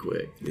dark pretty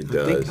quick. It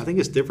does. I think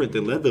it's different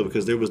than Leadville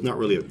because there was not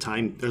really a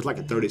time. There's like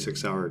a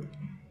 36-hour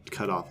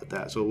cutoff at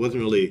that. So it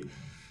wasn't really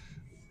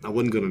 – I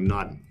wasn't going to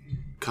not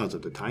because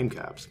of the time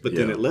caps. But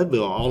then at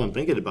Leadville, all I'm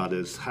thinking about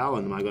is how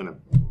am I going to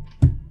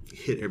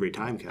hit every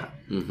time cap.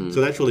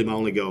 So that's really my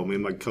only goal. I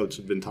mean, my coach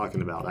has been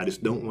talking about. I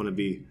just don't want to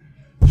be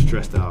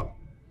stressed out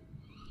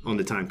on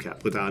the time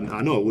cap, but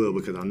I know it will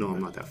because I know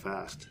I'm not that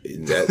fast.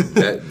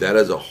 That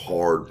is a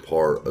hard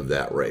part of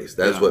that race.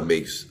 That's what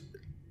makes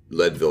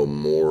Leadville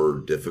more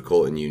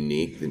difficult and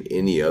unique than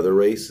any other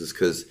race, is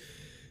because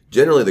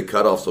generally the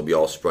cutoffs will be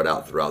all spread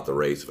out throughout the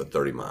race of a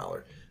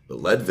 30-miler. But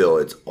Leadville,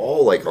 it's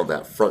all like on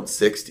that front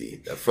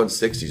 60. That front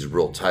 60 is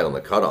real tight on the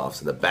cutoffs,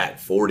 and the back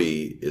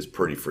 40 is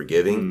pretty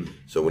forgiving.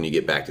 So when you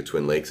get back to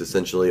Twin Lakes,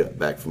 essentially,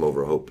 back from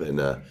Overhope, and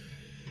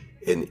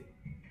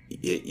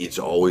it's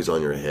always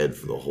on your head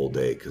for the whole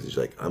day, because it's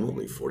like, I'm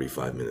only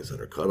 45 minutes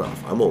under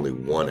cutoff. I'm only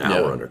 1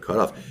 hour under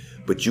cutoff.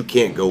 But you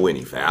can't go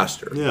any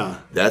faster. Yeah.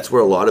 That's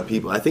where a lot of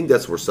people, I think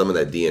that's where some of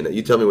that DNF,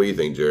 you tell me what you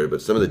think, Jared,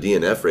 but some of the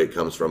DNF rate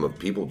comes from if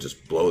people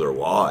just blow their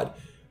wad,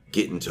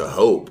 getting to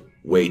Hope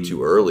way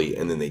too early,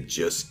 and then they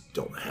just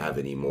don't have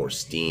any more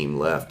steam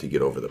left to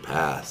get over the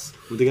pass.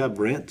 Well, the guy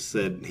Brent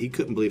said he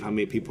couldn't believe how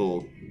many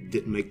people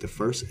didn't make the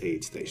first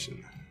aid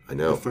station. I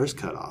know. The first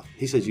cutoff.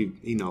 He says you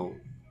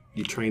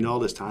trained all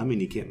this time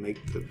and you can't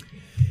make the...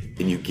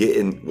 And you get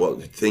in, well,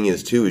 the thing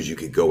is, too, is you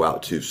could go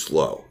out too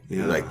slow.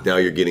 Yeah. Like, now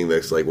you're getting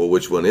this, like, well,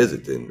 which one is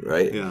it then,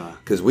 right? Yeah.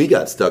 Because we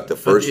got stuck the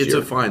first year. It's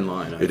a fine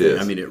line. It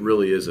is. I mean, it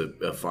really is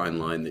a fine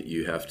line that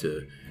you have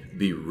to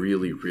be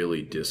really,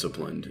 really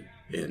disciplined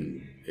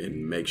and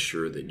make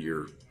sure that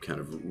you're kind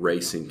of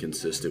racing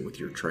consistent with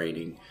your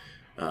training,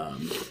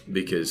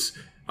 because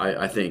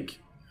I think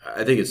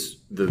it's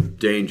the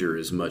danger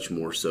is much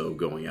more so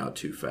going out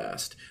too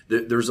fast.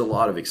 There's a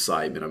lot of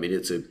excitement. I mean,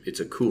 it's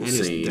a cool and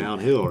scene. It's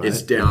downhill, right?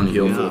 It's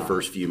downhill for the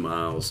first few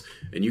miles,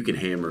 and you can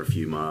hammer a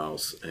few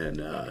miles,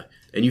 and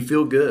you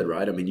feel good,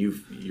 right? I mean,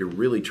 you're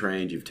really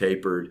trained, you've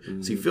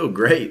tapered, so you feel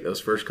great those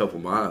first couple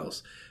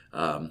miles.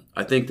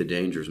 I think the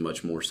danger is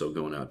much more so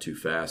going out too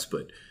fast,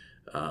 but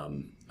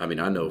I mean,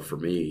 I know for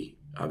me,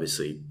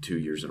 obviously 2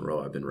 years in a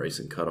row I've been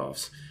racing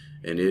cutoffs,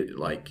 and it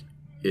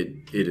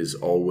is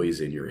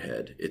always in your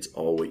head. It's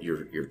always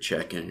you're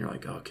checking. You're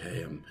like,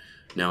 okay,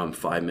 I'm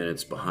 5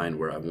 minutes behind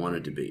where I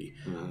wanted to be,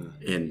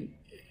 and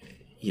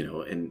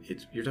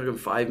you're talking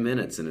 5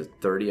 minutes in a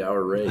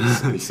 30-hour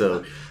race, and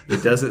so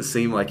it doesn't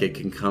seem like it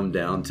can come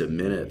down to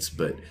minutes,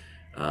 but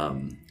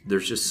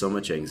there's just so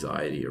much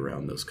anxiety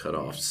around those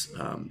cutoffs.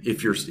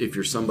 If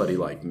you're somebody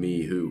like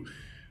me who,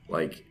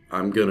 like,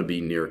 I'm going to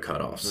be near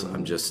cutoffs.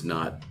 I'm just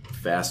not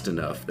fast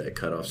enough that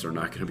cutoffs are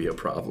not going to be a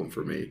problem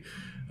for me.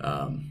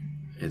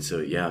 And so,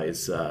 yeah,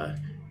 it's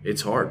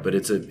hard, but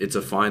it's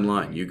a fine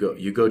line.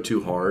 You go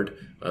too hard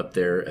up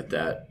there at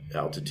that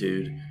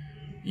altitude,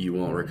 you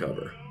won't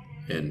recover,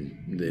 and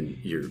then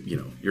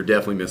you're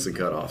definitely missing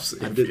cutoffs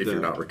if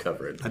you're not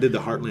recovering. I did the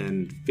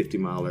Heartland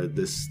 50-miler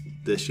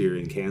this year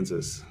in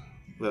Kansas,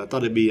 but I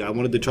thought I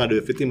wanted to try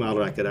to do a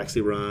 50-miler I could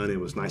actually run. It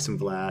was nice and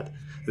flat.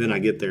 And then I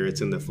get there,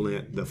 it's in the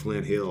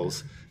Flint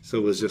Hills, so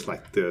it was just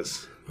like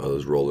this. Oh,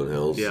 those rolling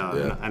hills.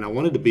 Yeah. And I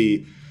wanted to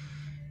be,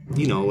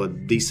 a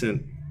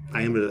decent.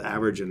 I ended up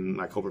averaging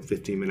like over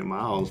 15-minute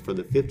miles for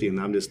the 50, and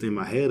I'm just in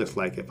my head. It's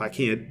like, if I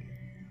can't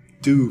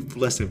do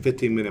less than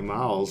 15-minute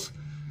miles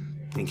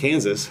in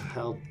Kansas,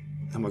 how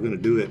am I going to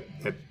do it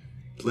at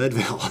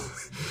Leadville?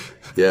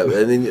 Yeah, and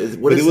then it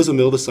was the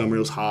middle of the summer. It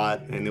was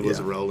hot, and it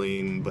was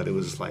rolling, but it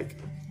was like,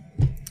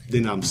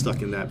 then I'm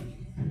stuck in that.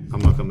 I'm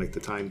not going to make the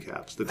time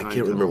caps. I can't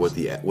remember what's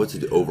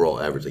the overall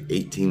average, like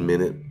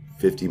 18-minute,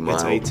 50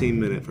 miles. It's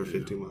 18-minute for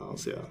 50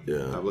 miles.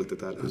 Yeah. I've looked at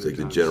that. It's like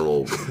the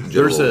general.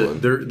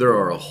 There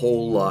are a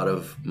whole lot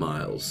of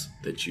miles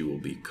that you will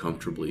be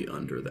comfortably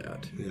under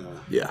that.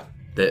 Yeah.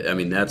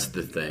 That's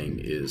the thing,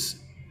 is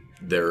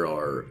there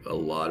are a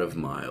lot of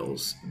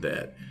miles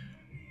that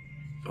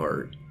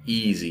are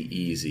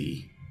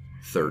easy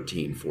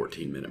 13,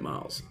 14-minute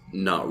miles,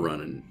 not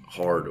running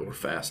hard or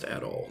fast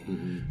at all.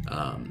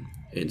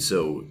 And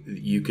so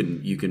you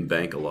can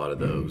bank a lot of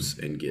those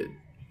and get,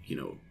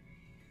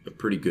 a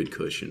pretty good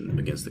cushion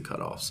against the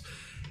cutoffs.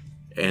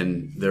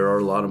 And there are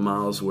a lot of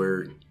miles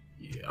where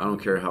I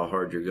don't care how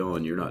hard you're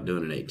going, you're not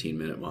doing an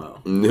 18-minute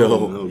mile.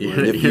 No.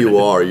 If you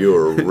are,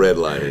 you're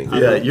redlining.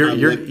 Yeah,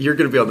 you're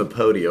going to be on the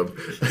podium.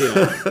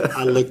 Yeah,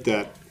 I looked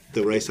at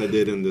the race I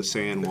did in the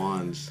San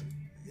Juans.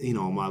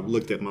 I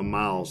looked at my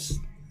miles,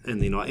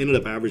 and I ended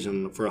up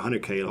averaging for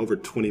 100K over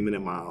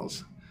 20-minute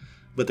miles.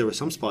 But there were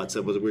some spots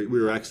that we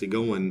were actually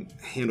going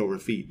hand over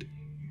feet,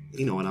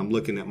 and I'm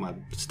looking at my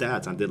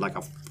stats. I did like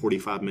a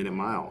 45-minute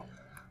mile,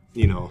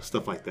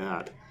 stuff like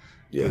that.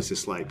 Yeah. It's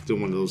just like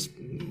doing one of those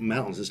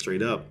mountains just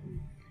straight up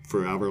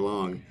for however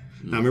long.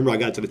 And I remember I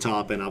got to the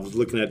top, and I was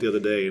looking at it the other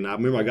day, and I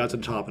remember I got to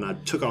the top, and I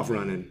took off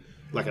running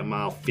like a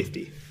mile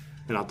 50.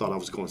 And I thought I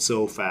was going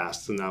so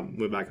fast, and I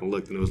went back and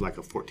looked, and it was like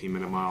a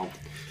 14-minute mile.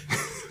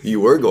 You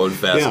were going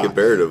fast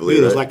comparatively.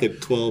 It was like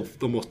at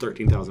 12, almost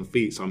 13,000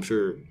 feet, so I'm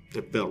sure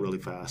it felt really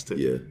fast at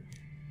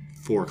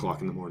 4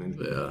 o'clock in the morning.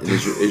 Yeah. And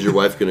is your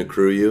wife going to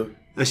crew you?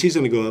 She's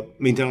going to go up.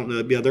 I mean, they're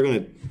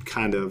going to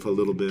kind of a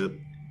little bit.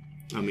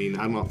 I mean,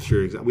 I'm not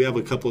sure exactly. We have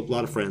a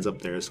lot of friends up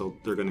there, so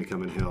they're going to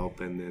come and help.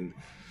 And then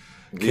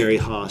Carrie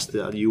Haas,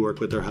 that you work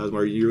with her husband,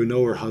 or you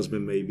know her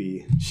husband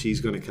maybe,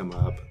 she's going to come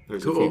up.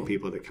 There's a few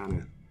people that kind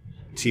of,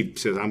 she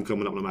says, I'm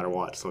coming up no matter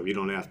what. So you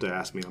don't have to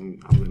ask me. I'm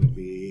going to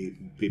be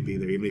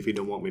there. Even if you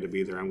don't want me to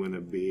be there, I'm going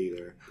to be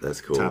there.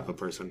 That's cool. Type of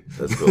person.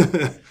 That's cool.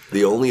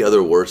 The only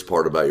other worst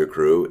part about your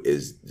crew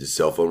is the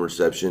cell phone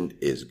reception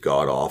is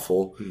god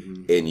awful,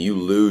 and you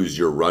lose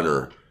your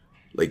runner.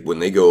 Like when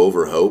they go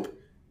over Hope,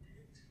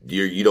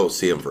 you don't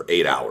see them for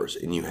 8 hours,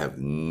 and you have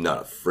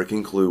not a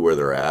freaking clue where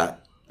they're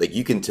at. Like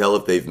you can tell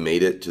if they've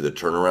made it to the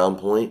turnaround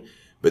point,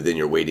 but then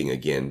you're waiting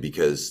again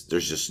because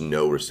there's just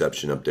no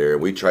reception up there.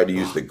 We tried to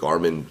use the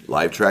Garmin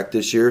Live Track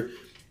this year.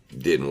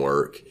 Didn't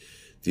work.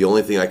 The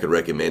only thing I could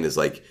recommend is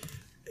like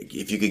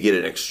if you could get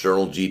an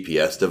external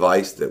GPS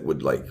device that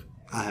would like.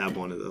 I have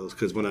one of those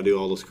because when I do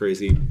all those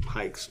crazy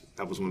hikes,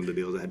 that was one of the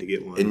deals. I had to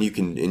get one. And you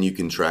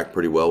can track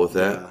pretty well with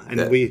that.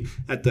 Yeah. And we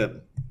at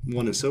the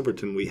one in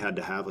Silverton, we had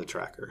to have a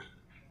tracker.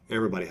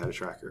 Everybody had a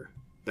tracker.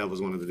 That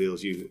was one of the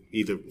deals. You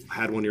either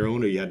had one your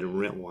own or you had to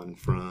rent one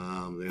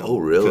from them. Oh,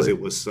 really? Because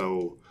it was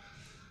so,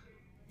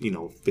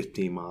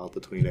 15 miles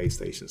between aid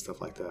stations,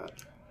 stuff like that.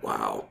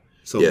 Wow.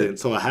 So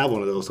I have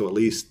one of those. So at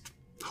least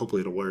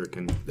hopefully it'll work.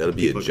 And that'll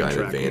be a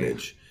giant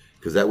advantage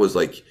because that was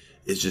like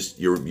it's just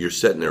you're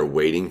sitting there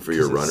waiting for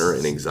your runner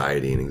and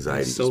anxiety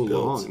It's so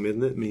long,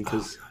 isn't it? I mean,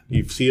 because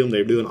you see them,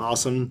 they're doing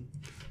awesome.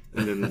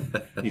 And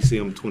then you see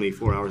them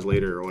 24 hours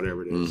later or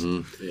whatever it is.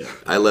 Mm-hmm. Yeah.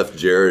 I left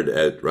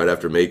Jared right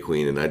after May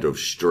Queen, and I drove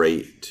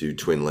straight to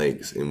Twin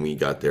Lakes, and we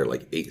got there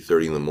like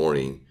 8:30 in the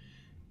morning,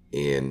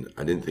 and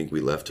I didn't think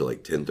we left till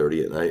like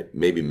 10:30 at night,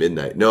 maybe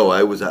midnight. No,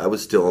 I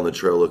was still on the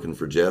trail looking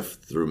for Jeff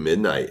through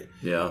midnight.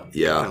 Yeah.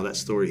 Now that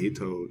story he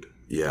told.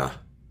 Yeah.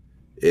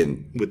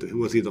 And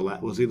was he the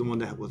one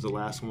that was the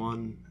last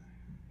one?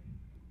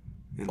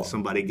 And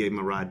somebody gave him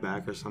a ride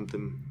back or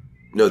something.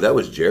 No, that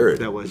was Jared.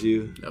 That was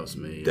you? That was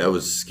me. That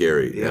was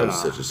scary. Yeah. That was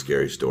such a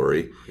scary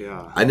story.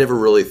 Yeah. I never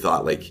really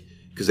thought,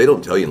 because they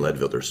don't tell you in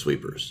Leadville there's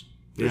sweepers.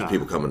 There's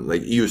people coming.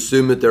 Like, you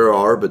assume that there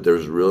are, but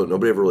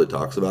nobody ever really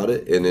talks about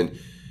it. And then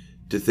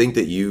to think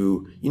that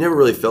you never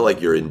really felt like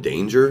you're in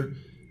danger.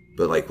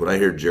 But, like, when I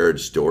hear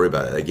Jared's story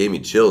about it, it gave me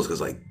chills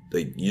because, like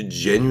you're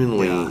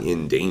genuinely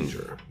in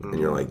danger. And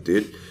you're like,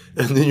 dude.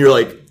 And then you're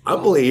like,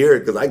 I'm only here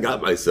because I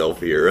got myself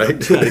here, right?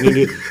 I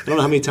don't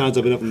know how many times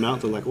I've been up in the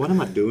mountain like, what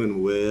am I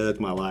doing with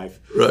my life?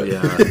 Right.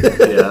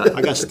 Yeah.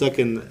 I got stuck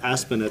in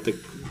Aspen at the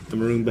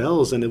Maroon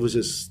Bells, and it was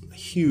just a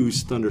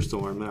huge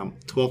thunderstorm. And I'm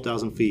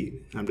 12,000 feet.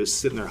 And I'm just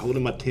sitting there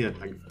holding my tent.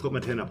 I put my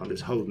tent up. I'm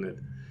just holding it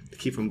to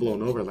keep from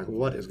blowing over. Like,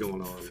 what is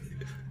going on?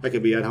 I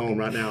could be at home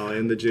right now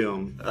in the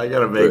gym. I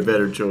got to make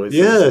better choices.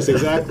 Yes,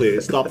 exactly.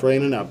 It stopped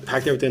raining. I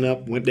packed everything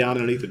up, went down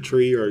underneath a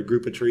tree or a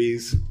group of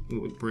trees,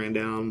 ran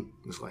down.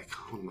 It was like,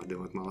 what am I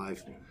doing with my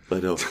life? I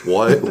know.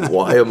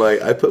 Why am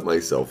I put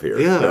myself here?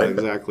 Yeah, right?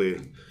 exactly.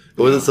 It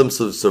wasn't some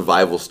sort of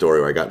survival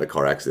story where I got in a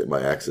car accident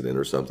by accident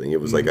or something.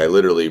 It was like I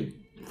literally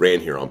ran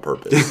here on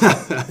purpose.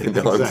 And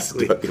now I'm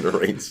stuck in a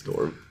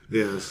rainstorm.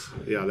 Yes.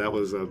 Yeah, that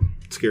was a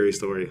scary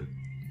story.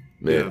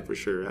 Man. Yeah, for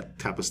sure. That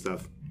type of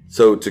stuff.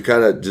 So to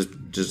kind of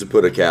just to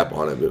put a cap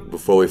on it, but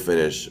before we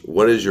finish,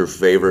 what is your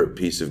favorite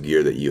piece of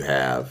gear that you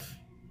have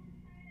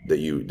that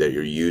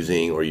you're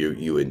using or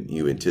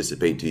you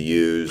anticipate to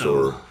use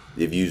or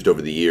you've used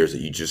over the years that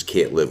you just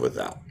can't live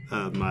without?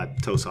 My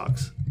toe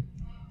socks.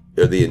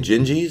 Are they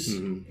Injinjis?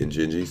 Mm-hmm.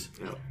 Injinjis?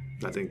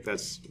 Yeah. I think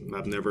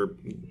I've never,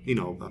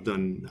 I've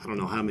done, I don't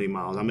know how many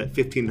miles. I'll be at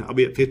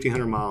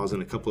 1,500 miles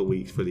in a couple of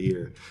weeks for the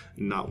year.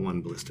 Not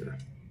one blister.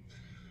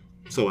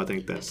 So I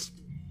think that's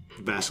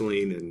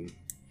Vaseline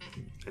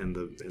and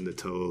the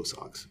toe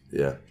socks.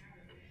 Yeah.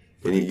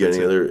 Any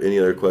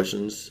other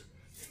questions?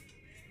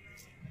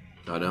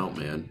 I don't,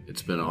 man.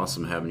 It's been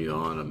awesome having you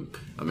on.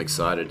 I'm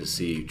excited to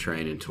see you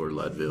training toward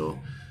Leadville.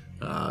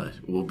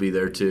 We'll be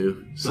there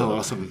too. So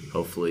awesome.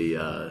 Hopefully,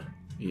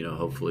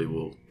 hopefully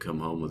we'll come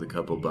home with a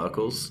couple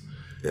buckles.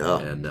 Yeah.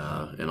 And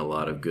a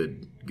lot of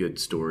good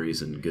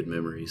stories and good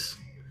memories.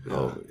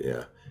 Oh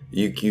yeah.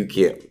 You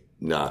can't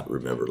not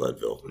remember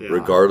Leadville,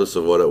 regardless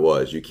of what it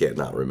was. You can't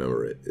not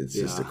remember it. It's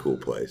just a cool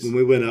place. When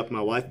we went up,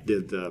 my wife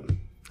did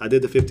I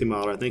did the 50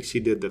 miler. I think she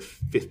did the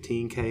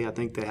 15K. I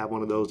think they have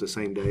one of those the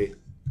same day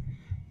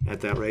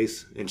at that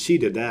race, and she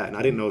did that. And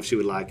I didn't know if she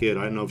would like it.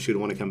 I didn't know if she would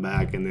want to come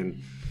back. And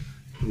then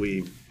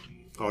we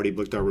already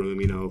booked our room.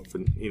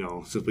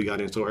 Since we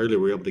got in so early,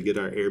 we were able to get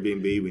our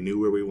Airbnb. We knew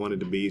where we wanted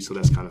to be, so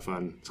that's kind of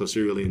fun. So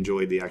she really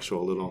enjoyed the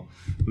actual little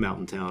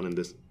mountain town and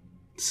this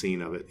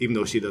scene of it, even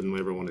though she doesn't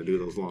ever want to do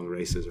those long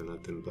races or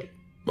nothing. But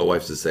my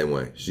wife's the same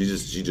way. She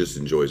just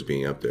enjoys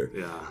being up there.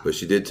 Yeah. But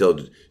she's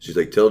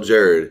like, tell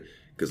Jared,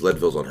 because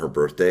Leadville's on her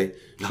birthday.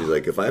 She's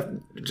like, if I've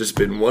just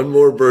spent one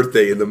more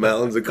birthday in the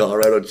mountains of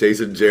Colorado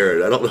chasing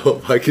Jared, I don't know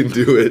if I can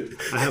do it.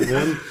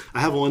 I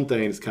have one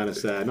thing that's kind of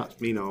sad.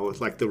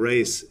 It's like the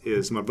race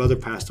is, my brother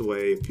passed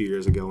away a few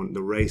years ago, and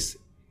the race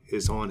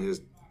is on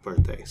his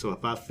birthday. So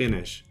if I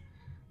finish,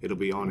 it'll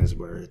be on his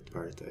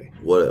birthday.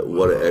 What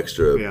an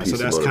extra piece so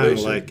that's of motivation. kind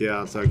of like,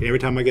 it's like every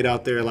time I get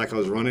out there, like I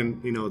was running,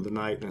 the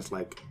night, and it's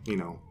like,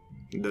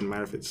 It doesn't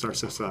matter if it starts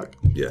to suck.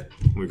 Yeah.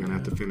 We're going to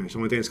have to finish. The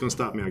only thing that's going to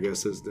stop me, I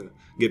guess, is the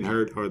getting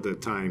hurt or the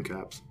time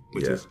caps,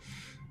 which is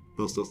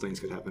both those things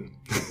could happen.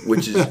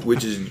 which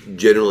is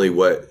generally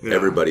what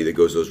everybody that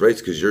goes those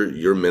races, because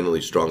you're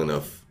mentally strong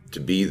enough to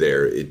be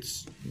there.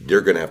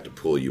 They're going to have to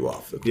pull you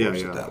off the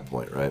course at that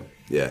point, right?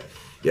 Yeah.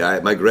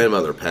 My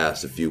grandmother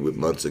passed a few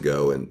months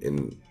ago,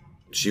 and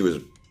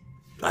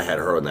I had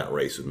her on that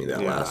race with me,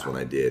 that last one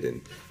I did,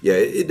 and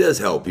it does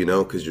help,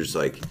 because you're just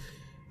like,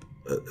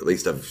 at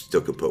least I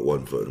still could put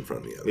one foot in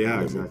front of the other.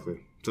 Yeah, exactly.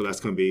 So that's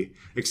going to be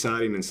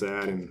exciting and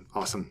sad and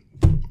awesome.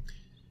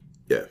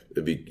 Yeah,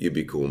 it'd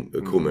be cool,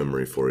 a cool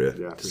memory for you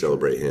to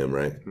celebrate him,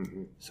 right?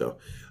 Mm-hmm. So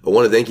I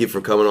want to thank you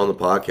for coming on the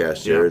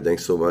podcast, Jared.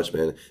 Thanks so much,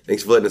 man.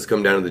 Thanks for letting us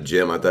come down to the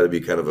gym. I thought it'd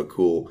be kind of a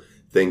cool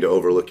thing to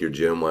overlook your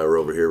gym while we're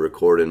over here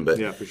recording. But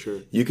yeah, for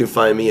sure. You can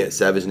find me at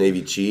Savage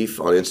Navy Chief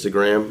on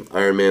Instagram,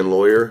 Ironman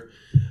Lawyer,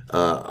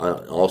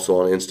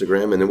 also on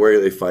Instagram. And then where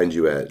do they find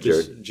you at,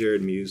 Jared? Just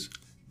Jared Muse.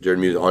 Jared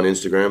Muse on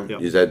Instagram?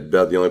 Yep. Is that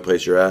about the only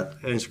place you're at?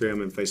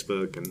 Instagram and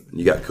Facebook. And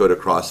you got Coda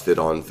CrossFit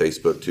on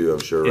Facebook too, I'm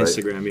sure, right?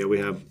 Instagram, yeah. We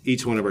have,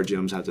 each one of our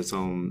gyms has its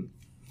own,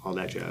 all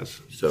that jazz.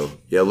 So,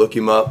 look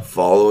him up,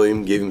 follow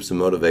him, give him some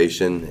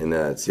motivation,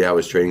 and see how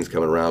his training's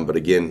coming around. But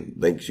again,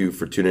 thank you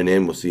for tuning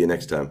in. We'll see you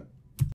next time.